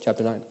 Samuel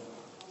chapter 9.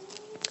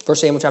 1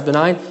 Samuel chapter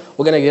 9,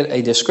 we're going to get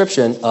a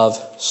description of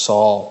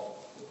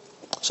Saul.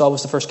 Saul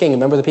was the first king.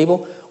 Remember the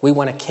people? We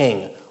want a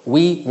king.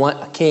 We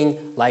want a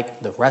king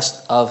like the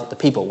rest of the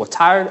people. We're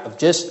tired of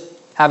just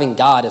having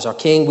God as our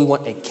king. We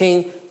want a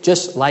king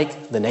just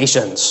like the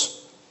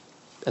nations.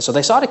 And so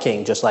they sought a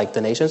king just like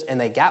the nations, and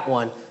they got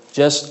one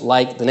just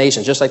like the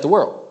nations, just like the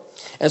world.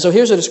 And so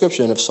here's a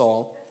description of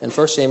Saul in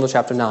 1 Samuel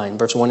chapter 9,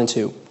 verse 1 and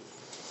 2.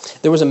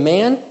 There was a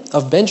man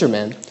of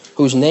Benjamin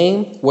whose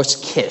name was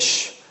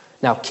Kish.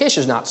 Now, Kish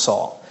is not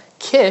Saul.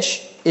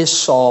 Kish is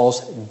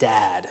Saul's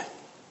dad.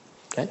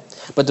 Okay?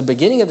 But the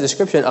beginning of the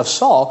description of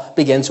Saul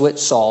begins with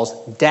Saul's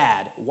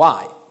dad.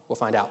 Why? We'll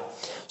find out.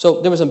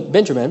 So there was a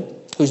Benjamin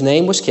whose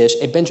name was Kish,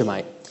 a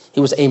Benjamite. He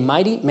was a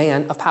mighty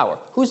man of power.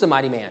 Who's the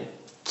mighty man?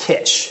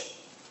 Kish.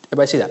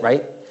 Everybody see that,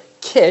 right?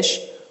 Kish,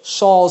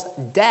 Saul's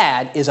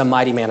dad, is a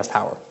mighty man of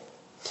power.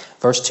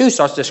 Verse 2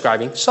 starts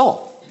describing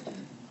Saul.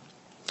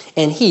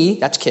 And he,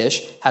 that's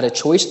Kish, had a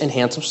choice and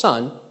handsome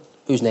son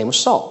whose name was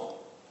Saul.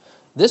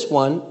 This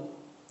one,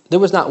 there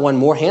was not one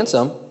more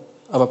handsome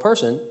of a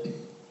person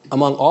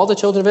among all the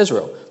children of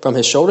Israel. From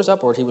his shoulders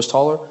upward, he was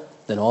taller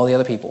than all the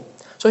other people.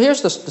 So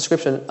here's the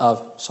description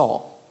of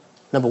Saul.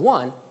 Number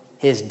one,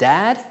 his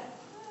dad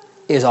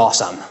is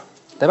awesome.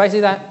 Did everybody see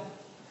that?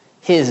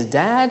 His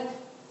dad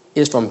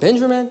is from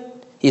Benjamin.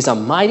 He's a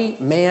mighty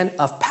man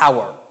of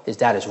power. His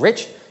dad is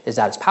rich. His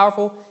dad is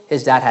powerful.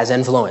 His dad has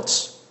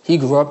influence. He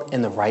grew up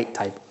in the right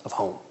type of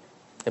home.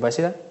 Everybody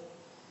see that?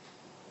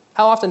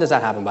 How often does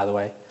that happen, by the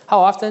way? How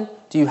often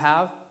do you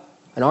have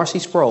an R.C.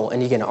 Sproul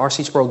and you get an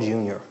R.C. Sproul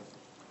Jr.?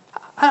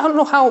 I don't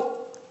know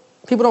how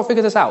people don't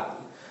figure this out.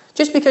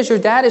 Just because your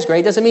dad is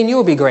great doesn't mean you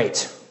will be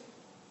great.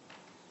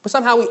 But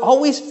somehow we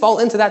always fall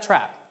into that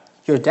trap.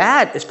 Your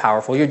dad is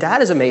powerful. Your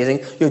dad is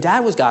amazing. Your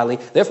dad was godly.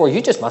 Therefore,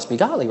 you just must be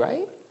godly,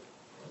 right?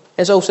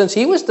 And so since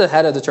he was the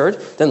head of the church,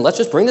 then let's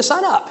just bring the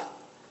son up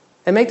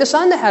and make the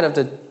son the head of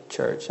the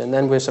church. And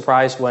then we're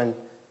surprised when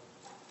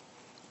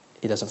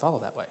he doesn't follow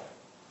that way.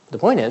 The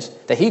point is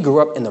that he grew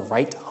up in the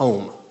right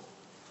home.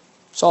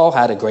 Saul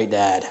had a great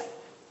dad.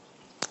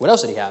 What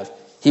else did he have?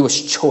 He was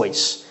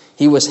choice.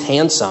 He was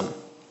handsome.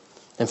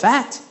 In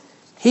fact,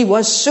 he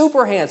was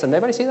super handsome.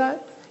 Everybody see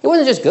that? He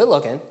wasn't just good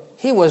looking.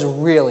 He was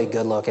really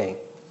good looking.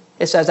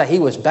 It says that he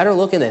was better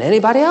looking than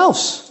anybody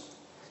else.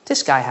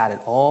 This guy had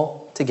it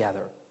all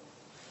together.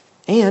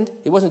 And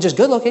he wasn't just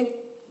good looking.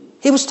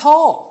 He was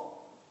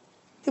tall.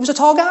 He was a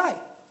tall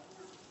guy.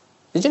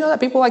 Did you know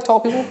that people like tall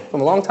people from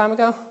a long time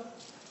ago?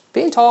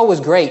 Being tall was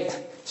great.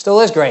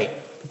 Still is great.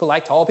 People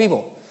like tall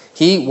people.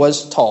 He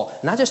was tall.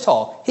 Not just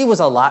tall. He was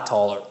a lot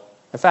taller.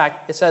 In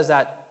fact, it says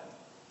that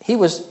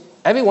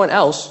everyone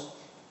else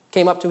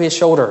came up to his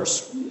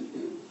shoulders.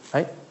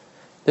 Right?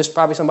 There's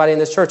probably somebody in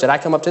this church that I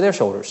come up to their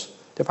shoulders.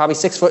 They're probably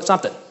 6 foot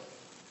something.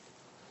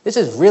 This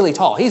is really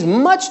tall. He's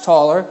much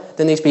taller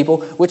than these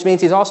people, which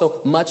means he's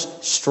also much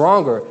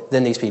stronger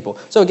than these people.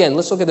 So again,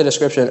 let's look at the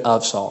description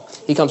of Saul.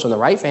 He comes from the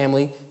right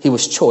family. He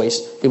was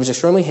choice. He was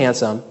extremely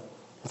handsome.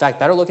 In fact,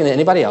 better looking than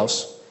anybody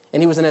else.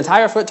 And he was an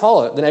entire foot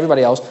taller than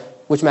everybody else,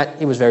 which meant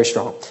he was very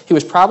strong. He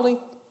was probably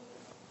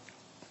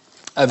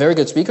a very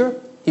good speaker.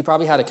 He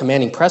probably had a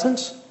commanding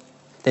presence.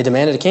 They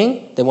demanded a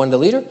king. They wanted a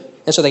leader.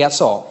 And so they got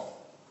Saul.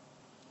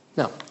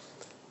 Now,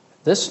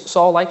 this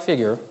Saul-like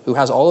figure who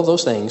has all of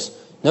those things,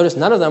 notice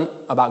none of them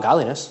about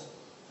godliness.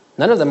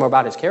 None of them are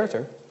about his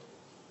character.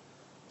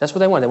 That's what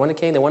they wanted. They wanted a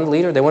king. They wanted a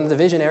leader. They wanted the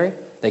visionary.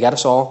 They got a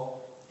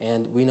Saul.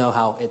 And we know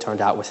how it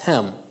turned out with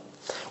him.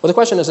 Well, the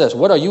question is this.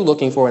 What are you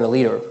looking for in a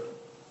leader?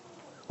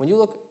 When you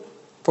look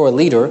for a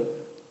leader,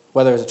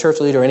 whether it's a church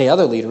leader or any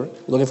other leader,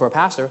 you're looking for a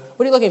pastor,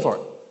 what are you looking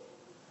for?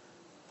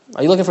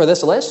 Are you looking for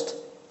this list?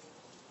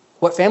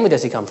 What family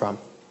does he come from?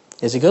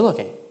 Is he good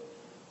looking?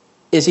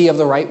 Is he of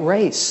the right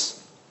race?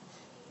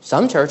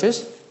 Some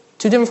churches,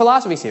 two different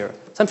philosophies here.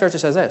 Some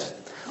churches says this.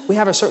 We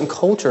have a certain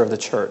culture of the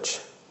church,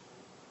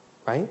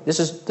 right? This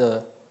is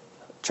the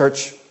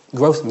church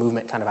growth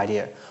movement kind of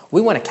idea.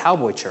 We want a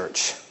cowboy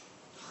church.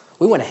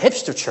 We want a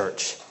hipster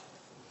church,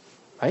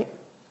 right?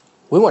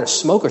 We want a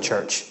smoker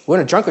church. We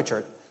want a drunkard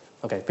church.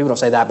 Okay, people don't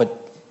say that,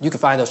 but you can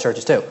find those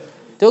churches too.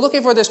 They're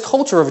looking for this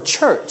culture of a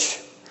church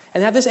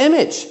and they have this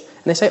image.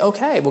 And they say,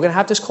 okay, we're going to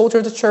have this culture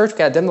of the church. We've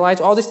got to dim the lights,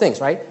 all these things,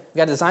 right? We've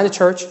got to design the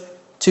church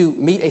to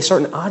meet a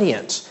certain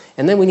audience.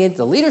 And then we need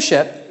the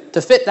leadership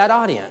to fit that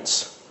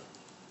audience.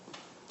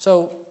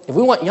 So if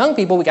we want young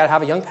people, we got to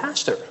have a young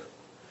pastor.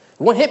 If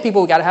we want hip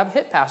people, we got to have a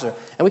hip pastor.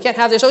 And we can't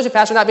have the associate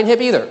pastor not being hip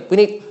either. We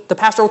need the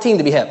pastoral team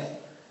to be hip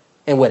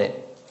and with it.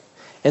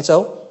 And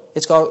so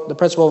it's called the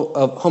principle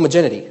of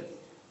homogeneity.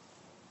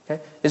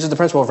 Okay? This is the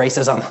principle of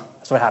racism.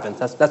 That's what happens.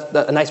 That's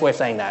a nice way of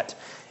saying that.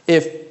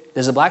 If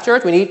there's a black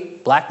church, we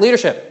need black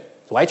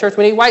leadership. The white church,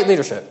 we need white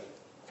leadership.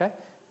 Okay?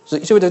 So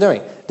you see what they're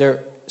doing.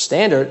 Their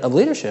standard of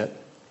leadership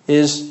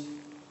is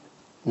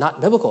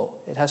not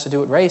biblical. It has to do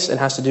with race. It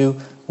has to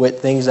do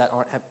with things that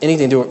aren't have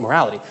anything to do with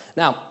morality.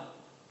 Now,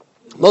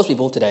 most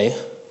people today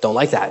don't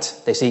like that.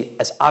 They see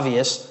as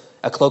obvious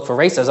a cloak for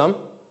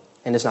racism,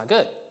 and it's not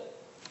good.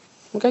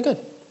 Okay,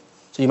 good.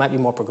 So you might be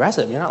more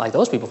progressive. You're not like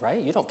those people,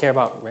 right? You don't care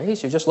about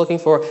race. You're just looking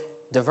for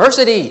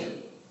diversity.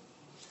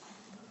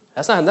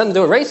 That's not nothing to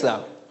do with race,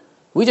 though.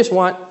 We just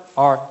want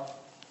our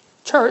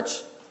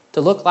church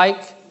to look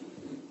like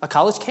a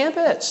college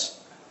campus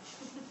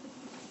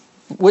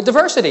with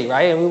diversity,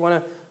 right? And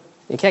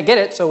you can't get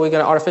it, so we're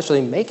going to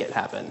artificially make it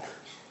happen.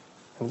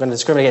 We're going to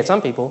discriminate against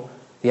some people,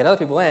 get other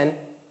people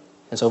in,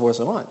 and so forth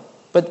and so on.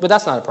 But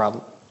that's not a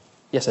problem.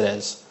 Yes, it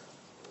is.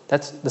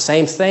 That's the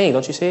same thing.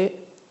 Don't you see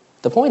it?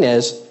 The point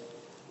is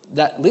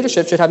that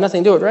leadership should have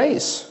nothing to do with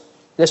race.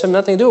 It should have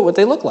nothing to do with what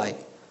they look like.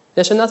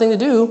 It should have nothing to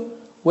do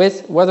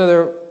with whether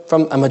they're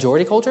from a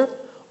majority culture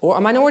or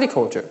a minority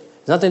culture.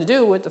 It's nothing to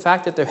do with the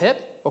fact that they're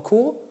hip or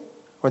cool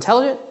or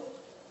intelligent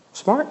or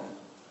smart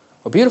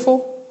or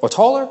beautiful or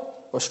taller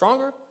or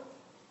stronger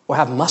or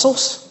have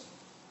muscles.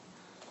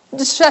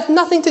 This has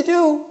nothing to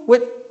do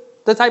with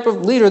the type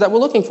of leader that we're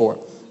looking for.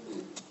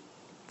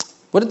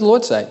 What did the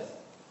Lord say?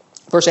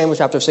 1 Samuel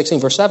chapter 16,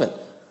 verse 7.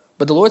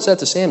 But the Lord said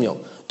to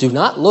Samuel, do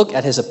not look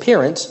at his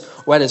appearance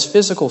or at his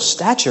physical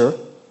stature,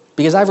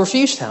 because I've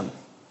refused him.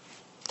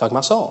 Talking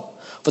about Saul.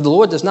 For the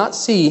Lord does not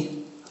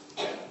see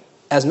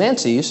as man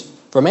sees,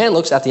 for man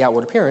looks at the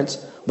outward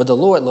appearance, but the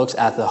Lord looks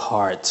at the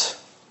heart.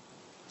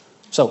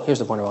 So here's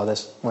the point of all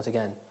this. Once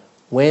again,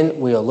 when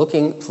we are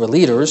looking for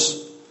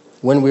leaders,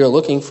 when we are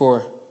looking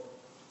for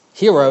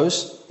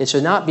heroes, it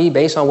should not be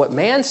based on what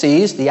man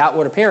sees, the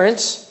outward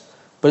appearance,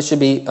 but it should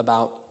be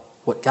about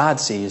what God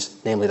sees,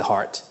 namely the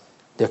heart,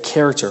 their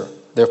character,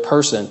 their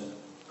person.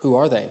 Who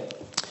are they?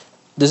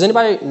 Does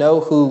anybody know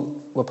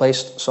who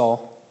replaced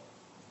Saul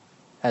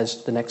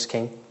as the next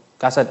king?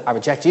 God said, I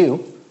reject you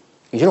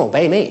because you don't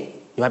obey me.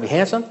 You might be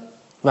handsome. You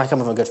might come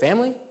from a good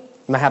family.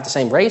 You might have the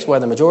same race,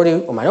 whether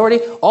majority or minority.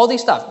 All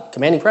these stuff.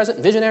 Commanding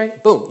president, visionary,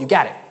 boom, you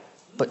got it.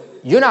 But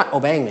you're not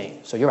obeying me,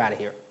 so you're out of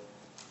here.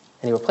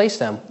 And he replaced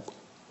them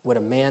with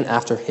a man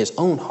after his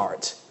own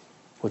heart,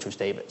 which was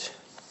David.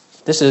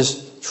 This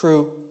is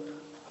true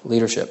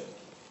leadership.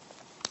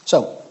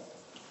 So,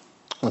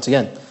 once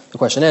again, the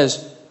question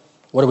is,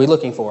 what are we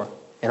looking for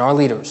in our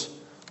leaders?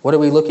 What are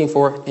we looking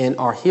for in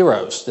our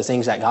heroes? The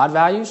things that God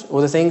values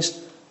or the things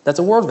that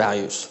the world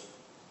values?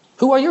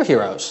 Who are your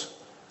heroes?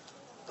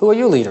 Who are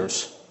your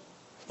leaders?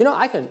 You know,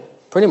 I can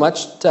pretty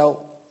much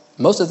tell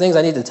most of the things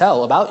I need to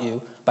tell about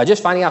you by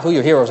just finding out who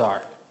your heroes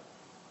are.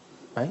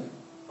 Right?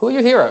 Who are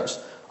your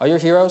heroes? Are your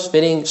heroes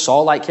fitting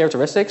Saul-like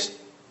characteristics?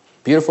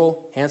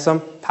 Beautiful,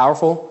 handsome,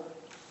 powerful,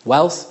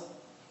 wealth,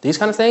 these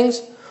kind of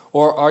things?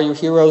 Or are your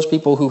heroes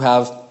people who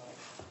have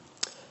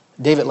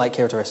David-like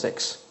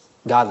characteristics?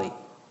 Godly,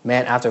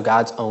 man after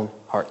God's own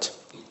heart.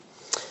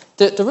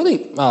 To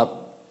really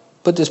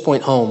put this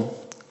point home,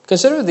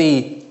 consider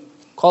the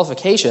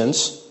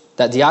qualifications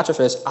that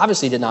Diotrephes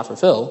obviously did not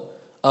fulfill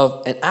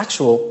of an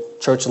actual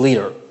church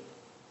leader.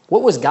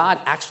 What was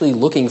God actually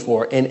looking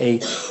for in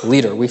a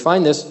leader? We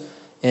find this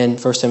in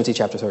 1 Timothy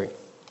chapter 3.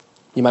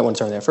 You might want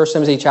to turn there. 1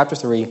 Timothy chapter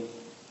 3,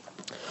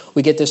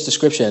 we get this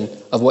description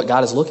of what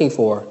God is looking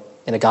for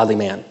in a godly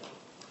man.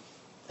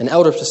 An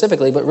elder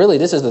specifically, but really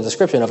this is the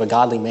description of a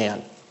godly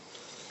man.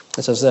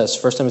 It says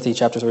this, 1 Timothy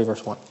chapter 3,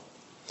 verse 1.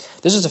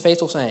 This is a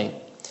faithful saying.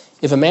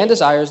 If a man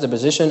desires the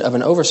position of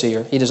an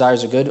overseer, he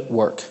desires a good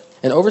work.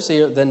 An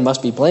overseer then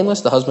must be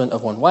blameless, the husband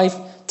of one wife,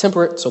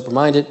 temperate,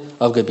 sober-minded,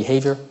 of good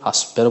behavior,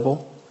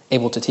 hospitable,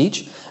 able to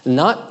teach,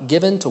 not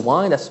given to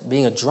wine, that's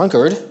being a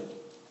drunkard,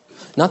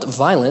 not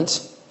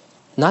violent,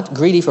 not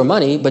greedy for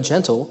money, but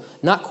gentle,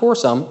 not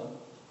quarrelsome,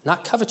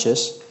 not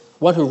covetous,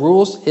 one who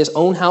rules his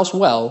own house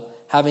well,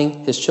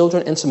 having his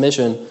children in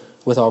submission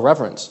with all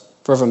reverence.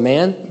 For if a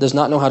man does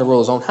not know how to rule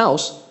his own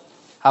house,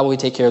 how will he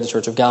take care of the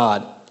church of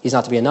God? He's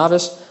not to be a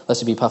novice,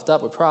 lest he be puffed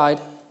up with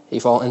pride, he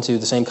fall into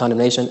the same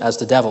condemnation as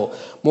the devil.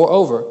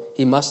 Moreover,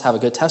 he must have a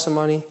good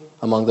testimony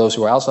among those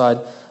who are outside,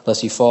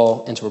 lest he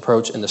fall into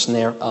reproach in the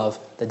snare of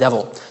the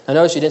devil. Now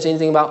notice you didn't see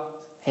anything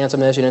about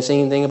handsomeness, you didn't see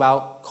anything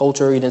about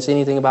culture, you didn't see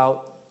anything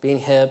about being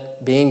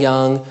hip, being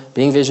young,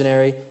 being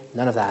visionary,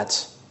 none of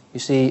that. You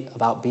see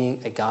about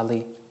being a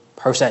godly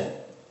person.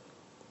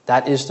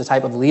 That is the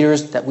type of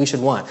leaders that we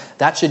should want.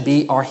 That should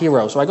be our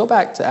heroes. So I go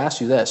back to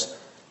ask you this.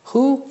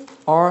 Who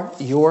are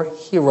your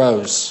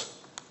heroes?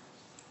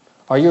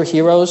 Are your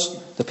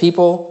heroes the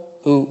people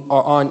who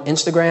are on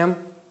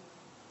Instagram,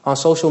 on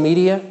social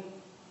media?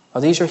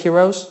 Are these your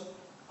heroes?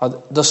 Are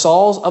the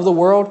Sauls of the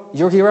world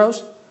your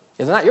heroes?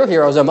 If they're not your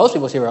heroes, they're most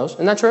people's heroes.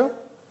 Isn't that true?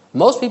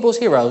 Most people's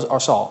heroes are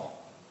Saul.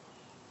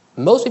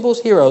 Most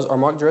people's heroes are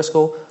Mark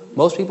Driscoll.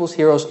 Most people's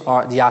heroes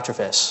are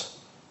Diotrephes.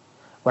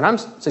 What I'm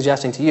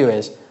suggesting to you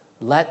is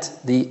let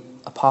the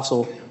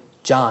Apostle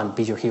John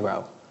be your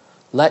hero.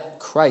 Let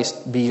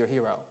Christ be your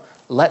hero.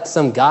 Let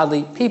some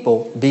godly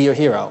people be your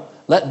hero.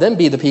 Let them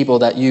be the people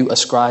that you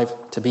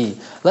ascribe to be.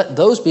 Let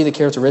those be the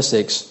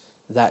characteristics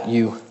that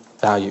you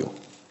value.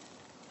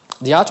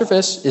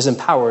 Diotrephes is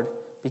empowered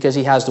because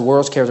he has the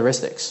world's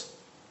characteristics.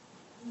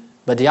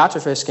 But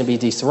Diotrephes can be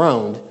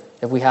dethroned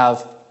if we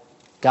have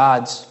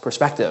God's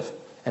perspective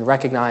and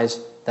recognize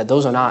that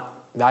those are not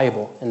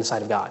valuable in the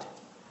sight of God.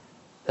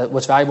 That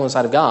what's valuable in the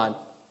sight of God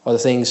are the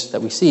things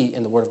that we see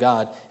in the Word of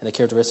God and the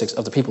characteristics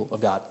of the people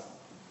of God.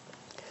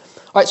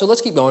 All right, so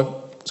let's keep going.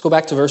 Let's go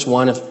back to verse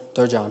 1 of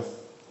 3 John.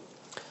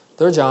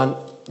 3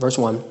 John, verse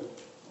 1.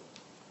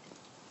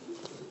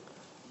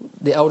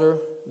 The elder,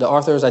 the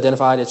author is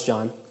identified, it's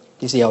John.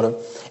 He's the elder.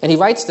 And he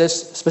writes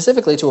this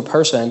specifically to a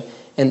person,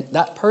 and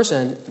that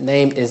person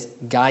name is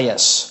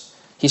Gaius.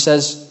 He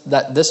says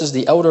that this is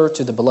the elder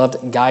to the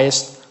beloved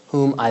Gaius,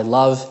 whom I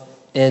love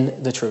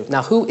in the truth.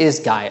 Now, who is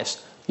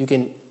Gaius? You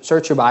can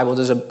search your Bible.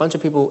 There's a bunch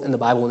of people in the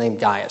Bible named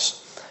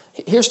Gaius.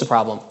 Here's the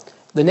problem.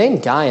 The name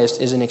Gaius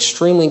is an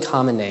extremely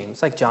common name.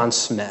 It's like John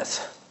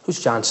Smith.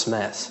 Who's John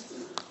Smith?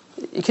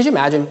 Could you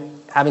imagine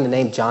having the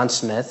name John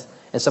Smith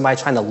and somebody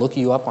trying to look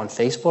you up on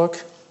Facebook?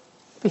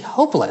 It'd be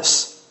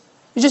hopeless.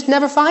 You just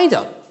never find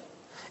them.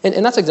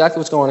 And that's exactly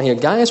what's going on here.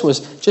 Gaius was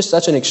just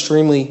such an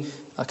extremely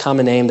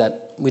common name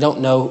that we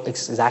don't know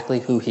exactly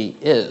who he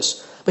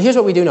is. But here's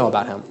what we do know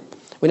about him.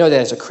 We know that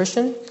he's a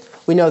Christian.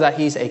 We know that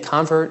he's a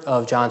convert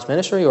of John's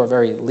ministry, or at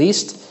very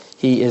least,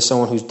 He is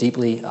someone who's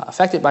deeply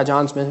affected by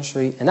John's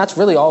ministry, and that's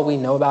really all we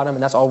know about him,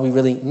 and that's all we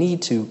really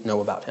need to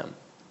know about him.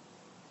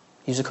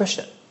 He's a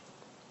Christian.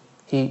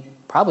 He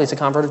probably is a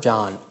convert of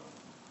John.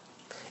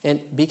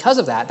 And because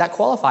of that, that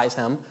qualifies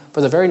him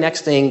for the very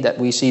next thing that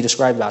we see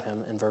described about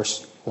him in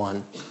verse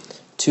 1.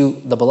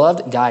 To the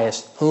beloved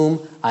Gaius,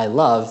 whom I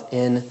love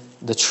in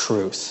the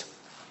truth.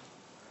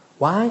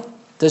 Why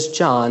does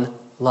John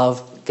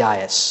love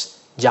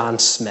Gaius, John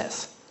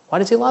Smith? Why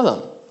does he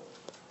love him?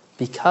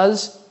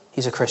 Because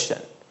he's a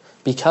Christian.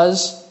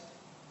 Because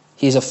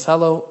he's a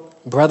fellow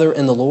brother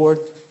in the Lord.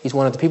 He's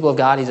one of the people of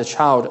God. He's a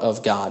child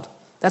of God.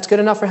 That's good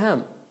enough for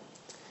him.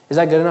 Is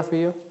that good enough for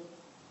you?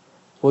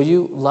 Will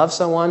you love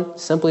someone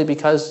simply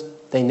because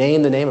they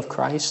name the name of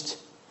Christ?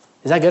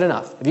 Is that good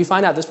enough? If you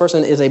find out this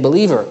person is a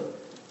believer,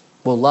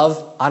 will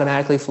love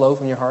automatically flow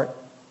from your heart?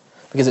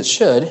 Because it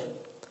should.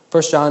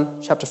 1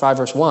 John chapter 5,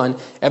 verse 1,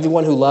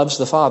 everyone who loves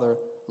the Father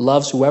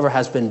loves whoever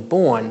has been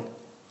born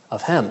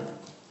of him.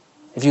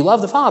 If you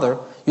love the Father,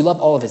 you love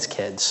all of his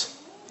kids.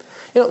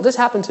 You know, this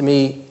happened to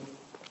me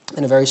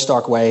in a very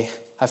stark way.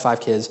 I have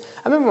 5 kids.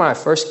 I remember when my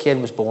first kid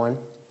was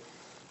born.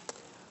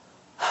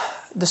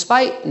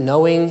 Despite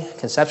knowing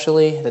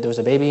conceptually that there was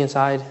a baby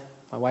inside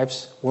my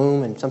wife's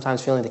womb and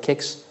sometimes feeling the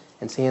kicks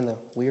and seeing the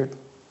weird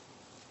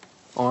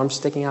arms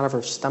sticking out of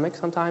her stomach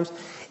sometimes,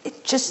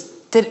 it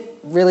just didn't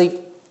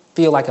really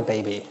feel like a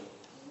baby.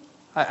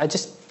 I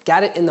just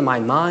got it into my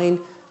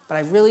mind,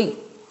 but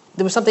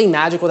there was something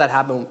magical that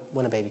happened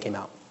when a baby came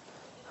out.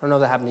 I don't know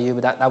if that happened to you,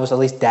 but that was at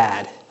least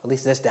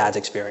this dad's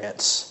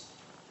experience.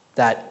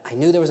 That I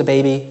knew there was a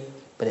baby,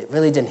 but it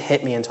really didn't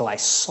hit me until I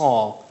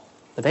saw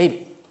the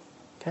baby.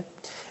 Okay?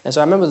 And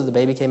so I remember that the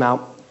baby came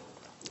out,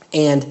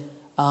 and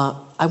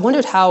I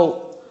wondered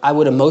how I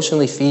would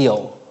emotionally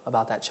feel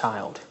about that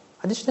child.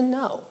 I just didn't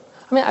know.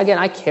 I mean, again,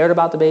 I cared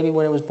about the baby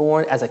when it was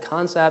born as a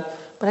concept,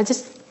 but I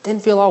just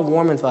didn't feel all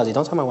warm and fuzzy.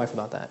 Don't tell my wife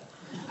about that.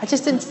 I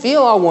just didn't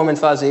feel all warm and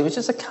fuzzy. It was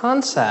just a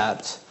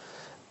concept.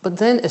 But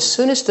then as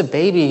soon as the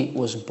baby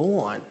was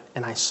born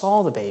and I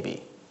saw the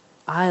baby,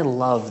 I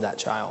loved that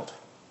child.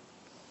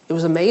 It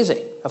was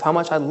amazing of how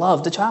much I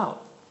loved the child.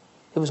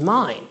 It was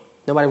mine.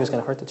 Nobody was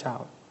going to hurt the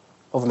child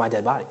over my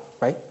dead body,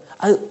 right?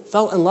 I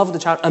fell in love with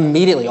the child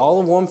immediately,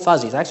 all the warm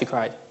fuzzies. I actually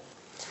cried.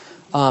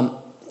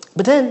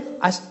 But then,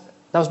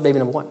 that was baby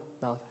number 1,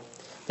 Malachi.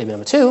 Baby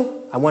number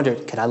 2, I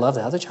wondered, could I love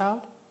the other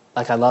child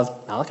like I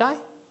loved Malachi?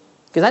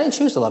 Because I didn't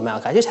choose to love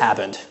Malachi. It just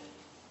happened.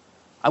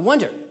 I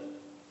wondered.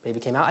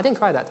 Baby came out. I didn't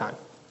cry that time.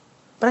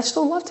 But I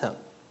still loved him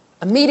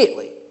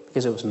immediately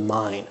because it was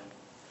mine.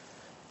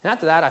 And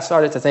after that, I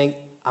started to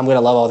think, I'm going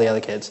to love all the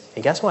other kids.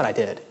 And guess what? I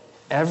did.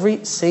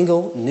 Every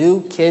single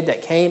new kid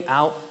that came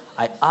out,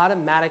 I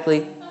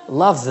automatically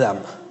loved them.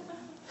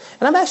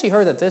 And I've actually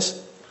heard that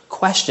this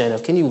question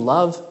of can you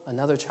love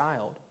another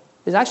child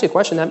is actually a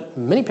question that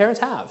many parents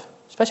have,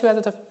 especially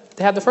after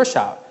they have the first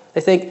child.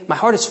 They think, my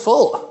heart is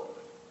full.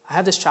 I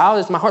have this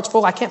child, my heart's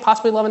full, I can't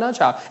possibly love another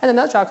child. And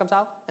another child comes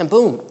out, and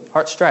boom,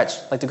 heart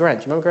stretched, like the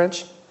Grinch. You remember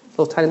Grinch?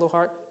 Little tiny little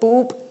heart,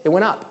 boop, it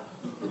went up.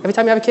 Every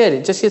time you have a kid,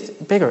 it just gets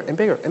bigger and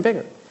bigger and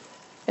bigger.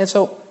 And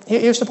so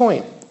here's the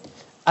point.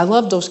 I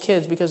loved those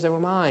kids because they were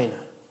mine,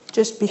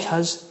 just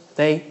because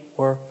they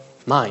were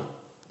mine.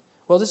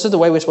 Well, this is the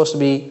way we're supposed to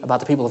be about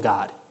the people of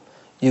God.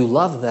 You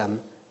love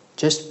them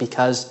just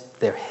because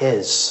they're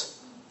his,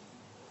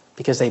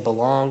 because they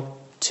belong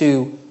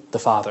to the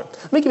Father.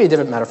 Let me give you a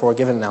different metaphor,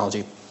 give an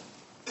analogy.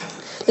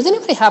 Does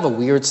anybody have a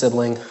weird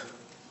sibling?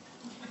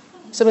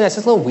 Sibling that's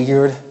just a little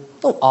weird,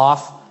 a little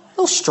off, a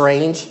little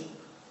strange.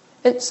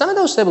 And some of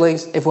those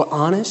siblings, if we're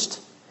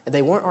honest, if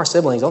they weren't our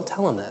siblings, don't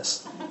tell them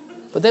this,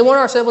 but they weren't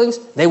our siblings,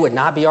 they would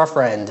not be our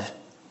friend.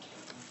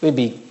 We'd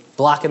be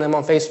blocking them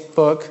on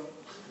Facebook,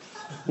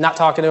 not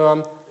talking to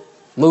them,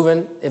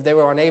 moving if they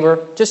were our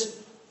neighbor.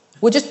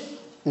 We're just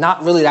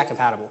not really that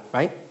compatible,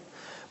 right?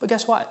 But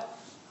guess what?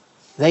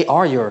 They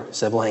are your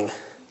sibling.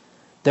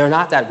 They're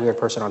not that weird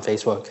person on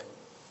Facebook,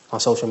 on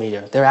social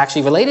media. They're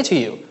actually related to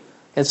you.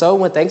 And so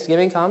when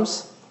Thanksgiving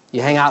comes,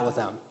 you hang out with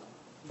them,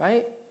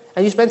 right?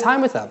 And you spend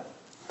time with them.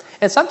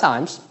 And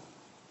sometimes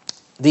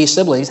these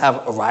siblings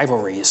have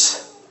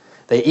rivalries.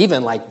 They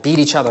even beat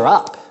each other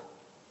up,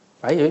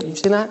 right? You've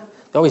seen that?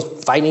 They're always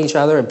fighting each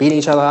other and beating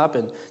each other up,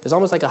 and there's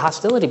almost like a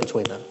hostility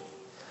between them.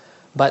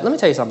 But let me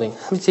tell you something.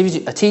 Let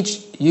me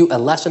teach you a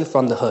lesson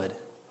from the hood.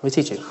 Let me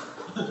teach you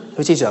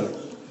something.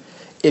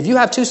 If you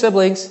have 2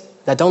 siblings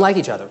that don't like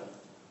each other,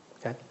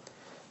 okay,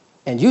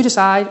 and you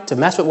decide to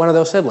mess with one of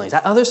those siblings,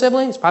 that other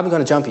sibling is probably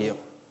going to jump you.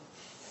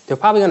 They're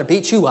probably going to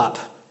beat you up,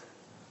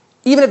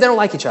 even if they don't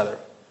like each other.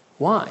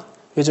 Why?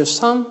 Because there's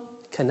some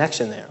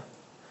connection there.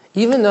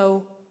 Even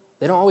though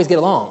they don't always get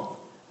along,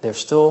 they're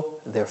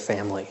still their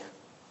family.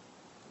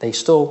 They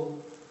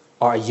still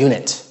are a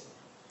unit,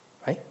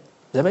 right?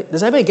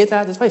 Does everybody get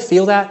that? Does everybody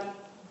feel that?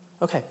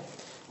 Okay.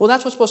 Well,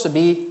 that's what's supposed to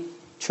be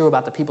true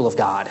about the people of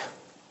God.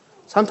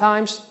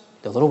 Sometimes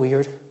they're a little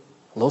weird,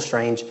 a little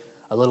strange,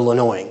 a little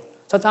annoying.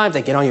 Sometimes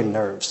they get on your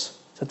nerves.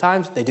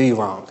 Sometimes they do you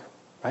wrong,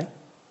 right?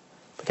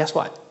 But guess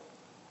what?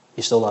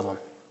 You still love them.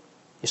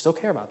 You still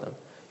care about them.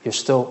 You're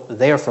still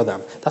there for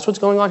them. That's what's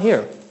going on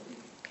here.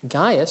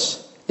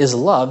 Gaius is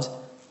loved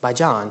by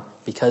John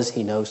because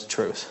he knows the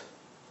truth.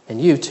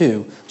 And you,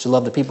 too, should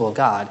love the people of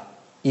God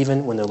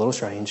even when they're a little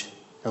strange,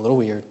 and a little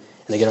weird,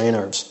 and they get on your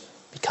nerves,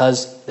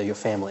 because they're your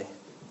family,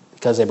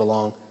 because they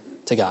belong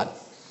to God.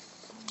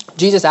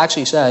 Jesus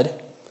actually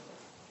said,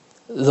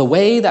 the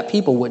way that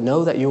people would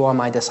know that you are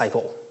my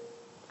disciple.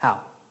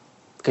 How?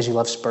 Because you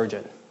love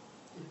Spurgeon.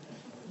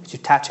 Because you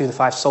tattoo the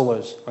 5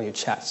 solas on your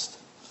chest.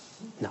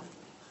 No.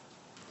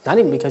 Not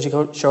even because you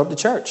go show up to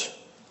church.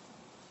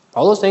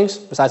 All those things,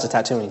 besides the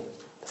tattooing,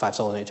 the 5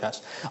 solas on your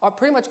chest, are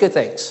pretty much good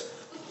things.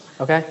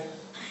 Okay?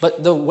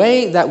 But the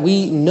way that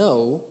we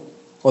know,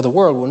 or the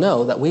world will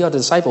know, that we are the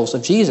disciples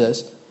of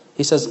Jesus,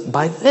 he says,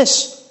 by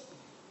this,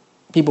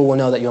 people will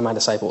know that you're my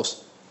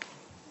disciples.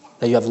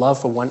 That you have love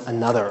for one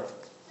another.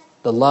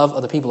 The love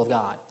of the people of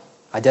God.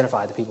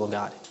 Identify the people of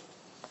God.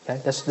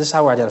 Okay? This is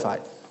how we're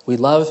identified. We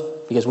love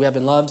because we have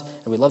been loved,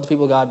 and we love the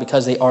people of God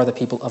because they are the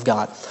people of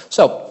God.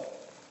 So,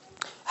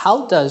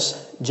 how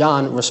does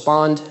John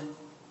respond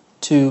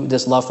to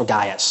this love for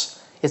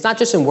Gaius? It's not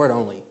just in word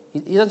only. He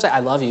doesn't say, I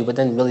love you, but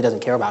then really doesn't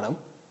care about him.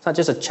 It's not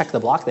just a check the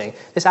block thing.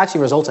 This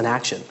actually results in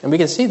action. And we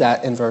can see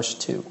that in verse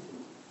 2.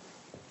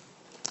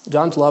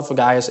 John's love for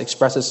Gaius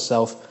expresses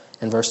itself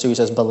in verse 2. He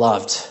says,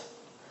 Beloved,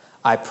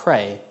 I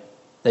pray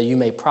that you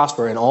may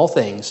prosper in all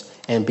things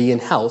and be in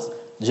health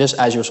just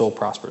as your soul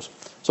prospers.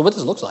 So what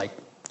this looks like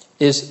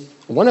is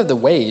one of the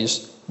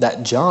ways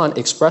that John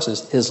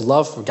expresses his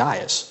love for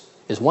Gaius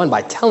is 1,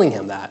 by telling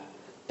him that,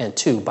 and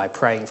 2, by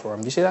praying for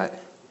him. Do you see that?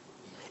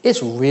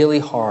 It's really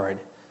hard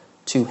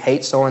to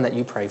hate someone that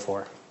you pray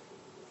for.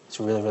 It's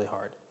really, really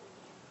hard.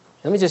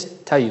 Let me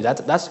just tell you,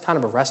 that's kind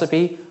of a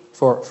recipe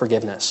for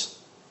forgiveness.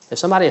 If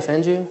somebody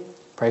offends you,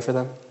 pray for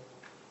them.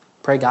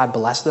 Pray God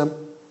bless them.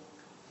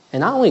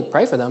 And not only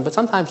pray for them, but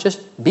sometimes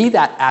just be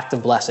that act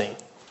of blessing.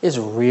 It's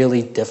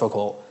really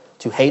difficult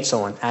to hate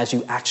someone as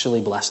you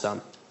actually bless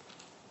them.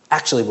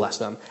 Actually bless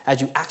them.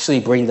 As you actually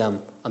bring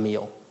them a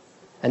meal.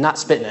 And not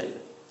spit in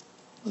it.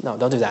 No,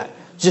 don't do that.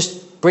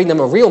 Just bring them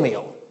a real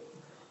meal.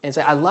 And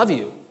say, I love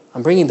you.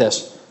 I'm bringing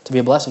this to be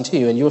a blessing to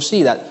you. And you'll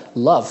see that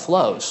love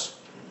flows.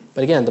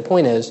 But again, the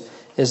point is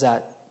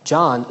that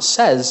John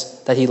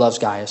says that he loves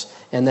Gaius.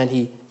 And then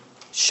he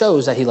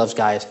shows that he loves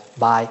Gaius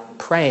by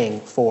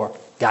praying for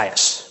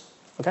Gaius.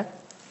 Okay?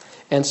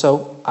 And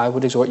so I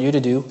would exhort you to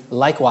do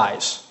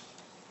likewise.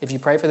 If you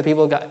pray for the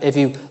people of God, if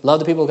you love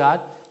the people of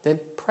God, then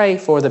pray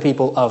for the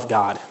people of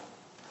God.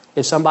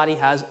 If somebody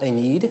has a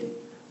need,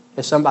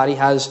 if somebody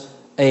has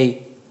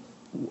a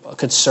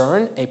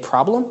concern, a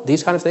problem,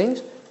 these kind of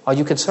things, are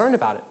you concerned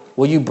about it?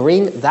 Will you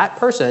bring that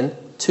person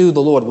to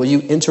the Lord? Will you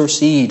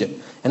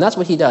intercede? And that's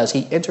what he does.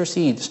 He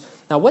intercedes.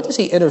 Now, what does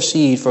he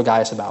intercede for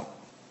Gaius about?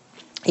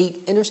 He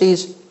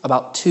intercedes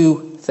about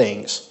 2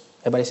 things.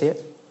 Everybody see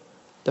it?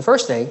 The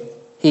first thing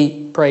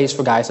he prays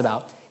for Gaius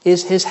about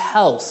is his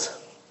health.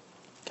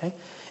 Okay?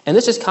 And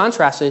this is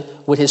contrasted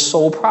with his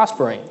soul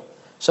prospering.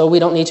 So we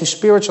don't need to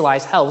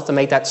spiritualize health to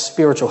make that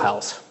spiritual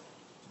health.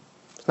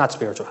 It's not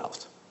spiritual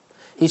health.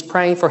 He's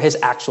praying for his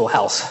actual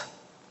health,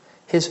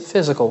 his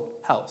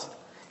physical health.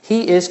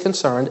 He is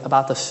concerned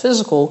about the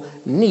physical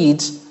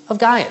needs of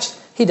Gaius.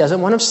 He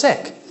doesn't want him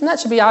sick. And that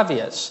should be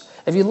obvious.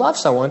 If you love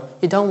someone,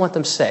 you don't want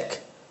them sick.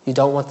 You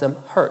don't want them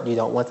hurt. You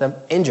don't want them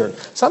injured.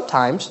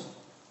 Sometimes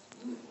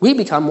we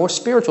become more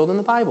spiritual than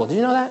the Bible. Did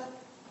you know that?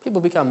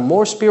 People become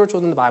more spiritual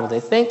than the Bible. They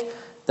think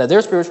that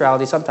their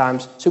spirituality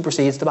sometimes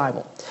supersedes the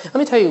Bible. Let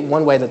me tell you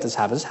one way that this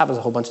happens. This happens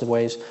a whole bunch of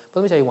ways, but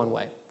let me tell you one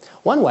way.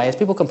 One way is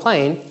people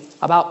complain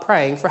about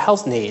praying for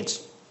health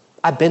needs.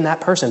 I've been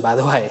that person, by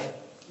the way.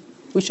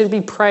 We should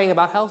be praying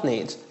about health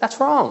needs. That's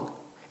wrong.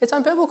 It's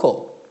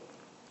unbiblical.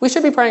 We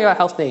should be praying about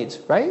health needs,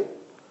 right?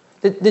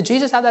 Did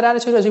Jesus have that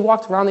attitude as he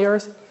walked around the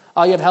earth?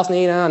 Oh, you have a health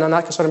need? No, I'm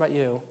not concerned about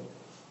you.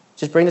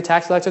 Just bring the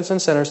tax collectors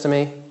and sinners to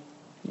me.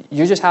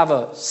 You just have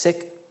a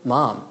sick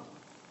mom.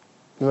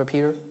 Remember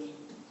Peter?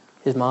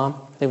 His mom? I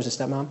think it was his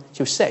stepmom.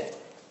 She was sick.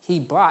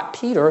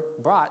 Peter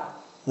brought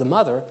the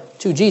mother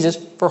to Jesus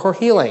for her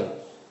healing.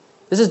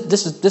 This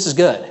is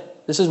good.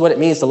 This is what it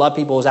means to love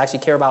people, is actually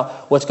care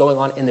about what's going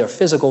on in their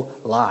physical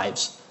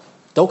lives.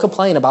 Don't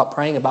complain about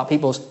praying about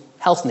people's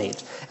health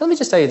needs. And let me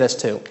just tell you this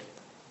too.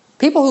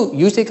 People who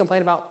usually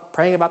complain about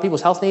praying about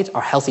people's health needs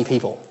are healthy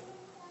people,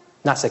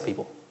 not sick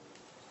people.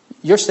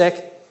 You're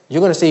sick,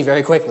 you're going to see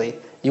very quickly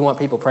you want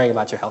people praying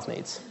about your health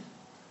needs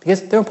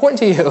because they're important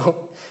to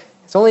you.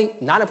 It's only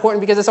not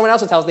important because it's someone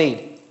else's health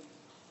need.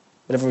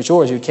 But if it was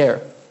yours, you'd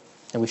care.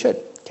 And we should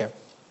care.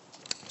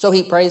 So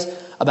he prays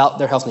about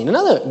their health need.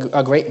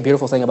 Another great,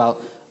 beautiful thing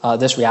about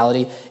this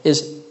reality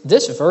is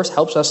this verse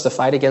helps us to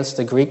fight against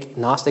the Greek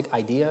Gnostic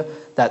idea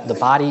that the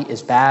body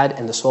is bad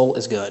and the soul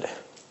is good.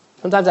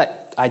 Sometimes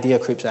that idea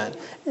creeps in.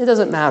 It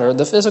doesn't matter.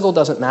 The physical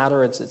doesn't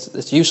matter.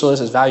 It's useless.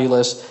 It's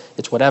valueless.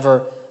 It's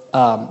whatever.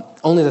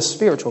 Only the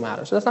spiritual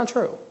matters. So that's not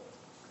true.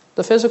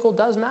 The physical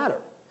does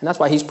matter. And that's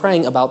why he's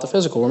praying about the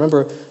physical.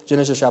 Remember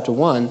Genesis chapter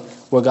 1,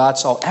 where God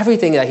saw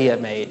everything that he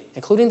had made,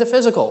 including the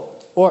physical.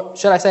 Or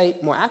should I say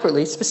more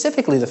accurately,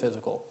 specifically the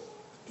physical.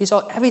 He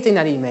saw everything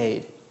that he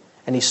made,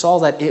 and he saw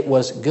that it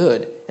was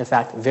good, in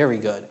fact, very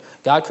good.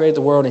 God created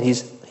the world, and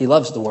he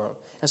loves the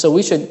world. And so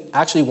we should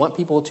actually want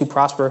people to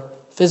prosper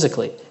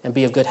physically and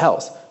be of good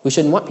health. We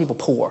shouldn't want people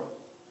poor.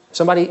 If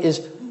somebody is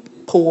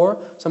poor,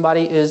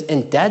 somebody is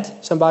in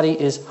debt, somebody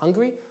is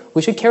hungry,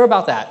 we should care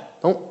about that.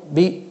 Don't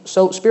be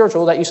so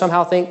spiritual that you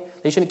somehow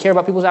think they shouldn't care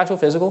about people's actual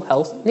physical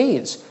health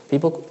needs,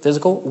 people's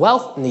physical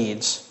wealth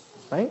needs,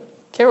 right?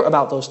 Care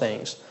about those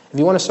things. If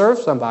you want to serve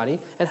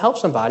somebody and help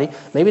somebody,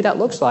 maybe that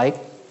looks like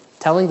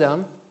telling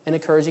them an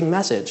encouraging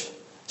message,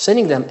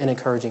 sending them an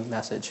encouraging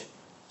message.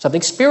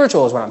 Something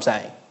spiritual is what I'm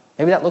saying.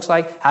 Maybe that looks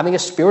like having a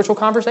spiritual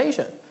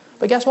conversation.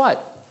 But guess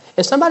what?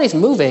 If somebody's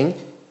moving,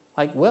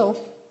 like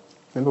Will,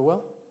 remember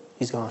Will?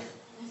 He's gone.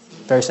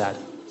 Very sad.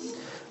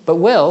 But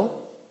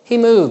Will, he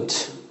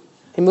moved.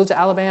 He moved to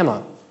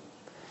Alabama.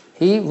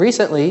 He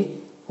recently,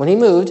 when he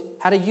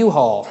moved, had a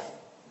U-Haul.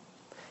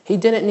 He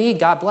didn't need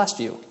God bless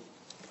you.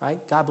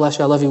 Right? God bless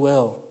you. I love you,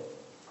 Will.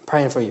 I'm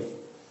praying for you.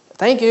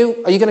 Thank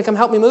you. Are you going to come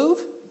help me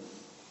move?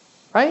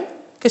 Right?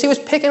 Because he was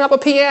picking up a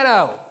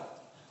piano.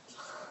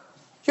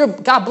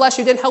 God bless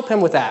you didn't help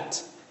him with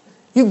that.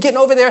 You getting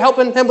over there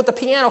helping him with the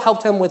piano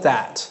helped him with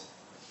that.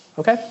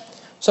 Okay?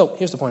 So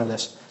here's the point of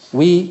this.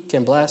 We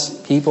can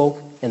bless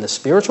people in the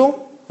spiritual,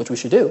 which we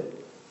should do,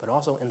 but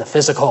also in the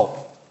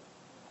physical.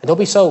 And don't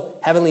be so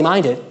heavenly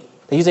minded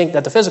that you think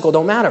that the physical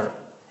don't matter.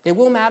 It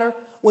will matter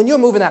when you're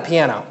moving that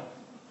piano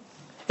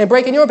and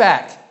breaking your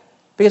back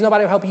because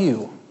nobody will help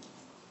you.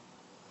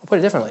 I'll put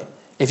it differently.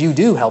 If you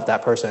do help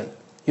that person,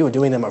 you are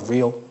doing them a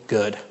real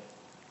good.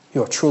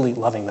 You are truly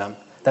loving them.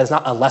 That is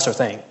not a lesser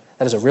thing.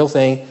 That is a real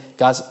thing.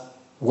 God's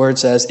word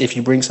says, if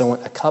you bring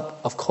someone a cup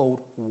of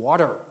cold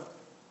water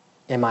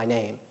in my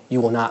name,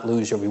 you will not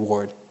lose your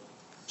reward.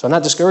 So I'm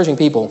not discouraging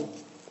people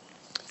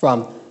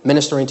from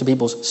ministering to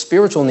people's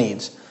spiritual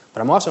needs,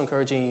 but I'm also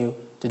encouraging you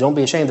to don't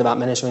be ashamed about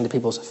ministering to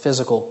people's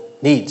physical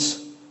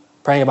needs,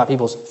 praying about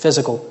people's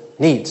physical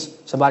needs.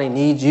 Somebody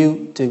needs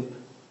you to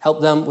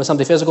help them with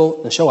something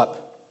physical, then show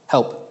up.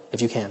 Help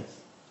if you can.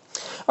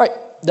 All right,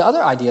 the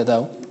other idea,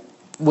 though,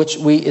 which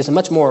is a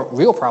much more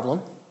real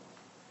problem,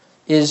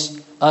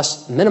 is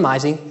us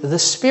minimizing the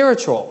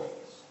spiritual.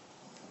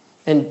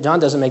 And John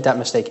doesn't make that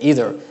mistake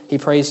either. He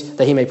prays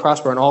that he may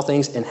prosper in all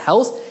things in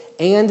health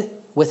and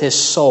with his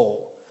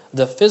soul.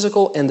 The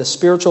physical and the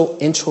spiritual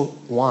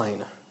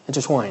intertwine.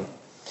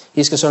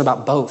 He's concerned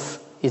about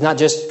both. He's not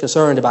just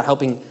concerned about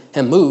helping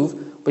him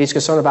move, but he's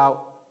concerned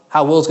about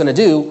how Will's going to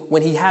do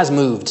when he has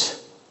moved.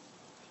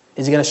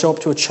 Is he going to show up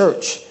to a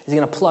church? Is he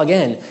going to plug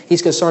in?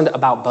 He's concerned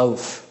about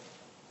both.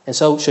 And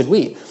so should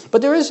we.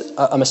 But there is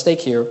a mistake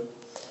here,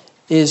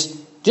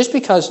 is just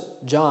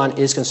because John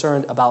is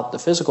concerned about the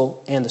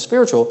physical and the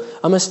spiritual,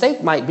 a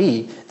mistake might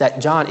be that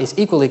John is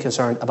equally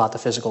concerned about the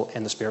physical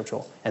and the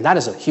spiritual. And that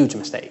is a huge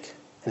mistake.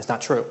 And it's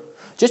not true.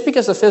 Just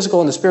because the physical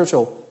and the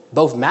spiritual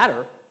both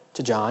matter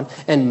to John,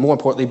 and more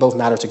importantly, both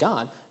matter to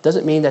God,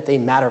 doesn't mean that they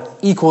matter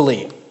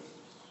equally.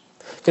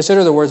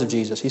 Consider the words of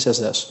Jesus. He says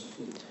this,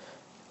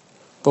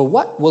 "For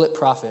what will it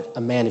profit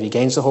a man if he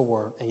gains the whole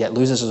world and yet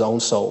loses his own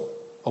soul?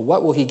 Or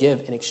what will he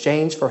give in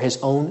exchange for his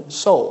own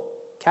soul?"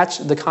 Catch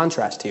the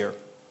contrast here.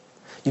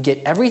 You get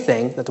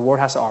everything that the world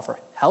has to offer.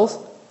 Health,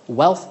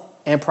 wealth,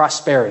 and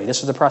prosperity.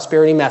 This is the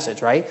prosperity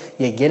message, right?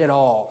 You get it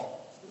all.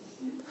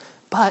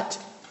 But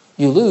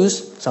you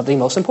lose something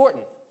most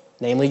important,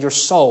 namely your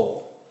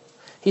soul.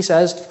 He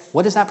says,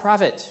 what does that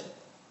profit?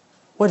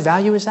 What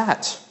value is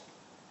that?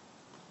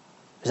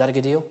 Is that a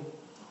good deal?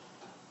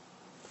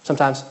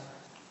 Sometimes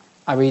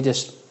I read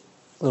this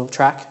little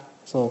track,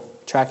 a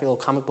little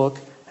comic book,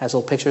 has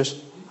little pictures.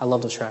 I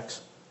love those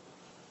tracks.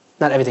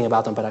 Not everything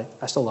about them, but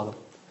I still love them.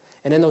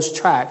 And in those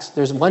tracks,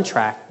 there's one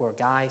track where a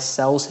guy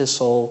sells his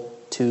soul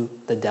to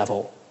the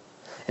devil.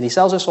 And he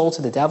sells his soul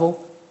to the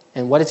devil,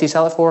 and what does he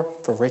sell it for?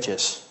 For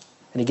riches.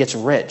 And he gets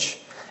rich.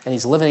 And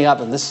he's living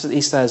up, and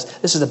he says,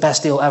 this is the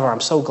best deal ever.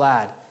 I'm so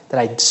glad that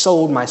I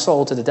sold my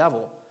soul to the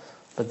devil.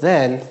 But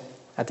then,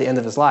 at the end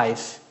of his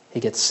life, he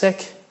gets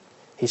sick,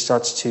 he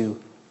starts to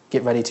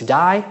get ready to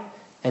die,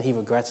 and he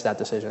regrets that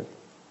decision.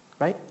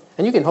 Right?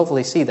 And you can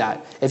hopefully see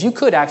that. If you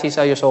could actually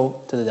sell your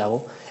soul to the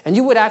devil, and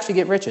you would actually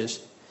get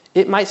riches,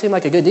 it might seem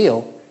like a good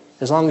deal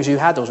as long as you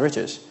had those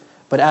riches.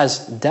 But as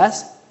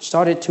death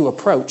started to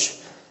approach,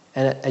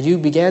 and as you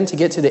began to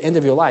get to the end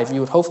of your life, you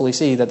would hopefully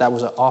see that that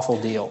was an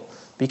awful deal.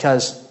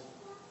 Because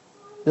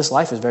this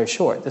life is very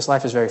short. This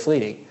life is very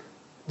fleeting.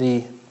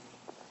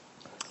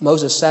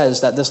 Moses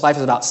says that this life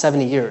is about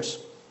 70 years.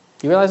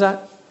 You realize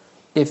that?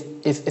 If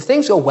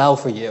things go well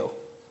for you,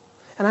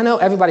 and I know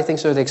everybody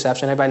thinks they're the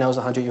exception. Everybody knows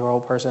a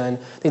 100-year-old person.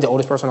 I think the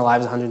oldest person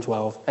alive is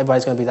 112.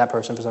 Everybody's going to be that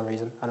person for some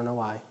reason. I don't know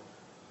why.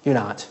 You're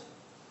not.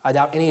 I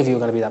doubt any of you are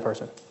going to be that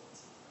person.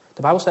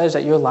 The Bible says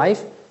that your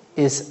life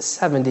is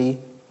 70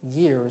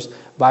 years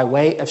by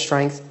way of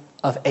strength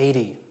of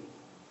 80.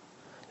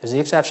 There's the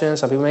exception.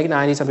 Some people make it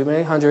 90, some people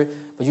make it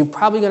 100, but you're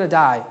probably going to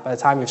die by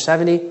the time you're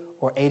 70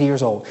 or 80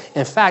 years old.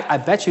 In fact, I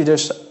bet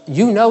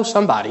you know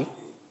somebody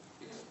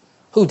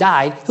who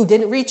died who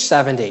didn't reach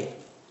 70.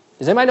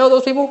 Does anybody know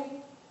those people?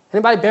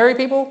 Anybody bury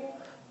people?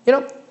 You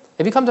know,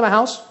 if you come to my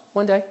house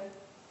one day,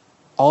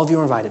 all of you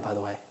are invited, by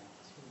the way.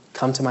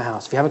 Come to my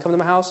house. If you haven't come to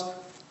my house,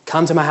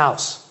 come to my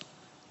house.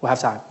 We'll have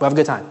time. We'll have a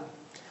good time.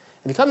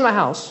 If you come to my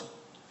house,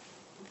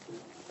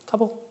 a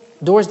couple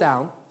doors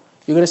down,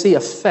 you're going to see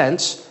a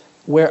fence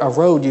where a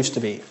road used to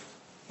be.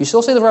 You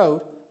still see the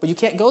road, but you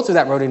can't go through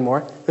that road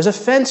anymore. There's a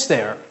fence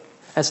there.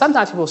 And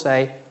sometimes people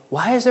say,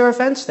 why is there a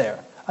fence there?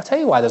 I'll tell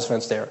you why there's a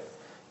fence there.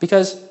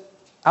 Because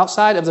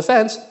outside of the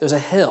fence, there's a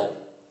hill.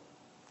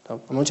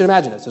 So I want you to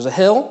imagine this. There's a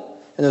hill,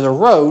 and there's a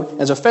road, and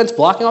there's a fence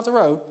blocking off the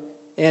road,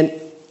 and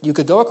you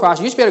could go across.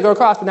 You used to be able to go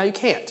across, but now you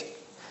can't.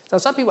 So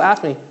some people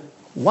ask me,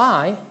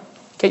 why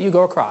can't you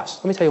go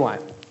across? Let me tell you why.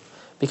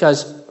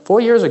 Because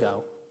 4 years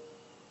ago,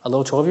 a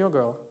little 12-year-old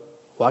girl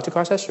walked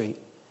across that street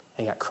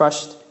and got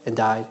crushed and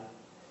died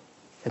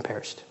and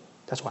perished.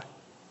 That's why.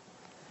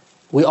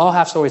 We all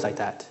have stories like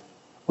that.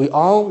 We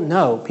all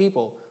know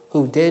people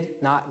who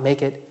did not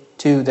make it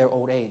to their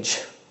old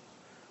age.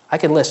 I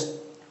can list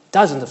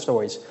dozens of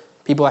stories.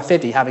 People at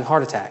 50 having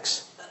heart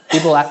attacks.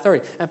 People at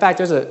 30. In fact,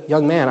 there's a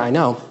young man I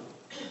know.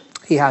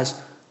 He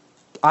has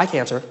eye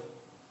cancer.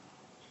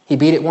 He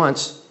beat it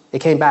once. It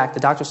came back. The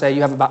doctor said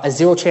you have about a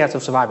 0 chance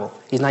of survival.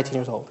 He's 19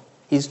 years old.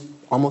 He's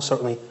almost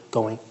certainly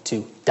going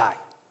to die.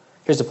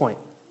 Here's the point.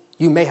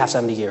 You may have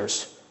 70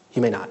 years.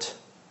 You may not.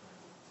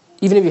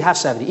 Even if you have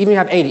 70, even if you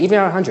have 80, even if you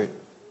have 100,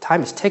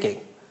 time is ticking.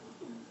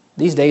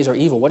 These days are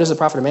evil. What is the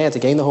profit of man to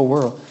gain the whole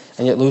world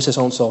and yet lose his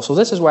own soul? So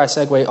this is where I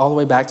segue all the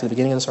way back to the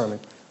beginning of the sermon.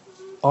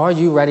 Are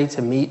you ready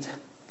to meet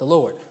the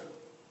Lord?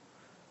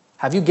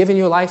 Have you given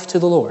your life to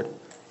the Lord?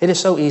 It is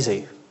so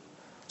easy.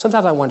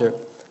 Sometimes I wonder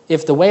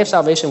if the way of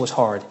salvation was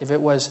hard, if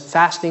it was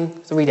fasting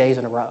 3 days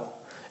in a row,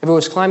 if it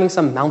was climbing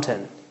some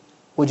mountain,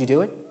 would you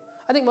do it?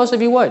 I think most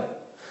of you would.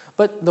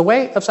 But the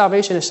way of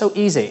salvation is so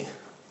easy.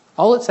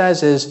 All it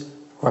says is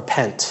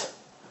repent,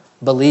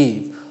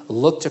 believe,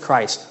 look to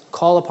Christ,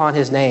 call upon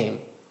his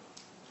name,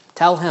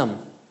 tell him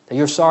that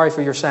you're sorry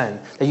for your sin,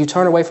 that you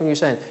turn away from your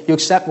sin, you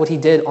accept what he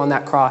did on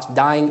that cross,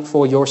 dying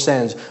for your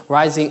sins,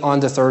 rising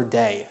on the third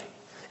day,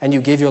 and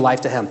you give your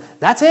life to him.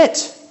 That's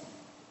it.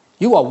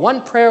 You are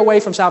one prayer away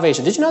from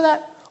salvation. Did you know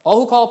that?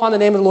 All who call upon the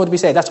name of the Lord to be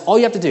saved. That's all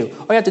you have to do.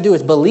 All you have to do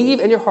is believe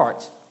in your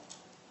heart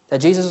that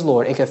Jesus is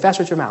Lord and confess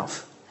with your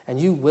mouth, and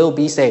you will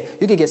be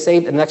saved. You can get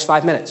saved in the next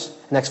 5 minutes,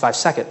 the next 5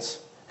 seconds.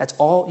 That's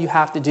all you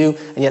have to do.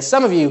 And yet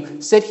some of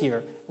you sit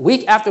here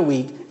week after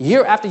week,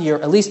 year after year,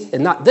 at least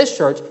in not this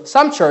church,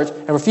 some church,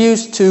 and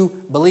refuse to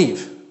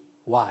believe.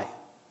 Why?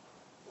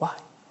 Why?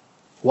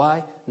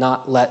 Why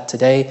not let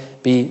today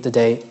be the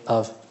day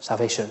of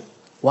salvation?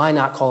 Why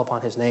not call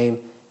upon his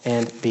name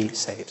and be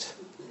saved?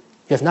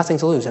 You have nothing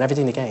to lose and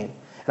everything to gain.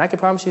 And I can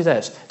promise you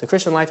this, the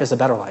Christian life is a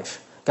better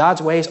life.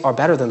 God's ways are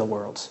better than the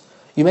world's.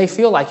 You may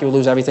feel like you'll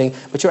lose everything,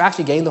 but you'll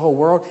actually gain the whole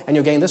world, and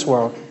you'll gain this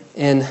world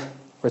in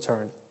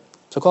return.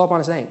 So call upon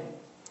his name.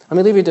 Let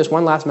me leave you with just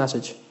one last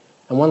message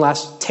and one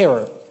last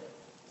terror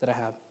that I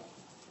have.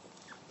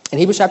 In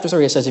Hebrews chapter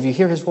 3, it says, if you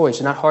hear his voice,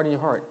 do not harden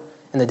your heart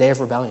in the day of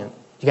rebellion.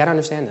 You got to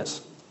understand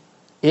this.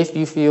 If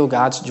you feel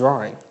God's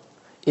drawing,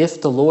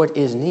 if the Lord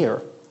is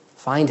near,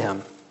 find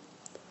him.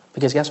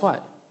 Because guess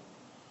what?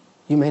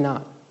 You may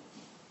not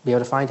be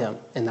able to find him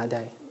in that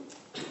day.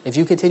 If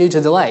you continue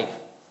to delay,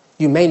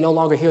 you may no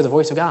longer hear the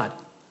voice of God.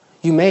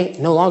 You may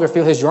no longer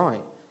feel his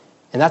drawing.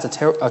 And that's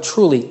a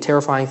truly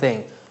terrifying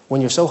thing. When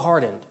you're so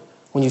hardened,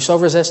 when you're so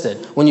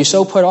resisted, when you're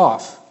so put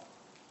off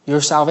your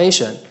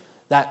salvation,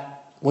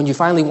 that when you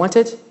finally want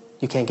it,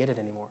 you can't get it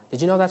anymore. Did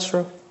you know that's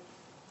true?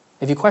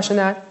 If you question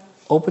that,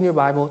 open your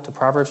Bible to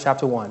Proverbs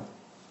chapter 1.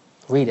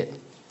 Read it.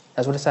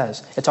 That's what it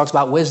says. It talks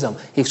about wisdom.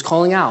 He's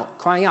calling out,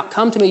 crying out,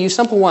 come to me, you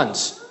simple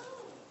ones,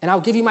 and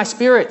I'll give you my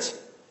spirit.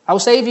 I will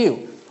save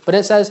you. But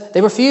it says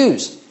they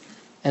refused.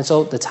 And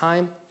so the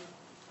time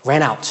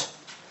ran out.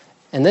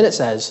 And then it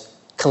says,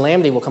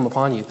 calamity will come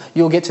upon you.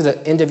 You will get to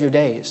the end of your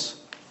days.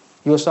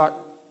 You will start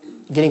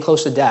getting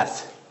close to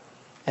death.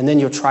 And then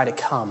you'll try to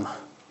come.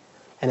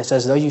 And it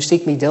says, though you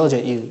seek me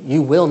diligently,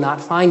 you will not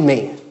find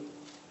me.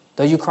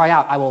 Though you cry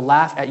out, I will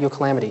laugh at your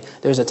calamity.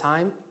 There's a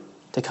time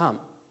to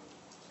come.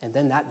 And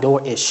then that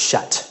door is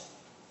shut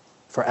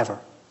forever.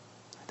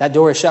 That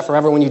door is shut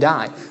forever when you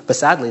die. But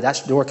sadly,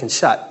 that door can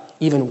shut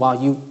even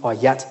while you are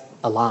yet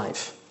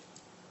alive,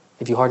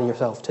 if you harden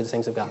yourself to the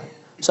things of God.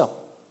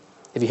 So,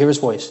 if you hear his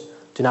voice,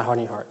 do not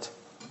harden your heart.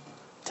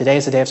 Today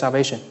is the day of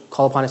salvation.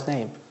 Call upon his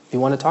name. If you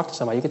want to talk to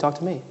somebody, you can talk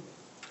to me.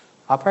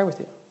 I'll pray with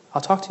you.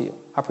 I'll talk to you.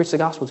 I'll preach the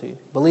gospel to you.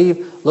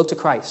 Believe, look to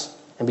Christ,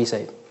 and be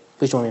saved.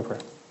 Please join me in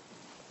prayer.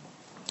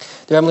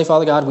 Dear Heavenly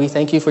Father God, we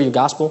thank you for your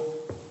gospel.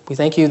 We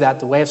thank you that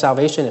the way of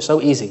salvation is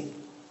so easy.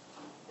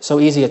 So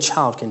easy a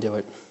child can do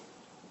it.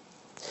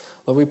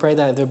 Lord, we pray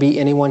that if there be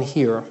anyone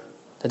here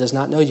that does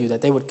not know you,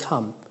 that they would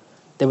come.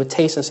 They would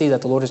taste and see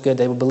that the Lord is good.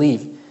 They would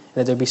believe, and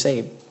that they would be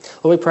saved.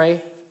 Lord, we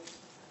pray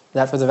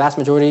that for the vast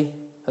majority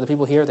of the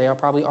people here, they are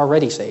probably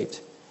already saved.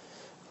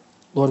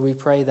 Lord, we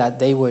pray that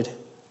they would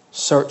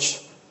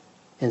search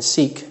and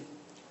seek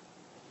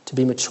to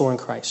be mature in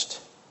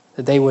Christ.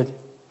 That they would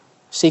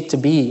seek to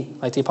be,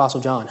 like the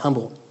Apostle John,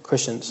 humble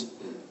Christians.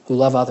 who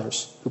love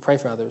others, who pray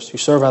for others, who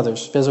serve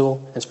others'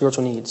 physical and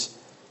spiritual needs.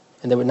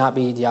 And they would not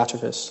be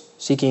Diotrephes,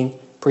 seeking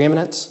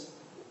preeminence,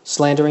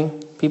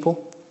 slandering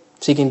people,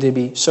 seeking to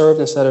be served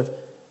instead of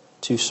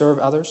to serve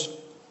others.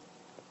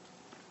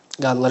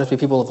 God, let us be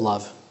people of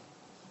love,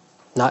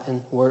 not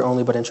in word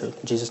only, but in truth.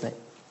 In Jesus' name,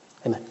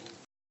 amen.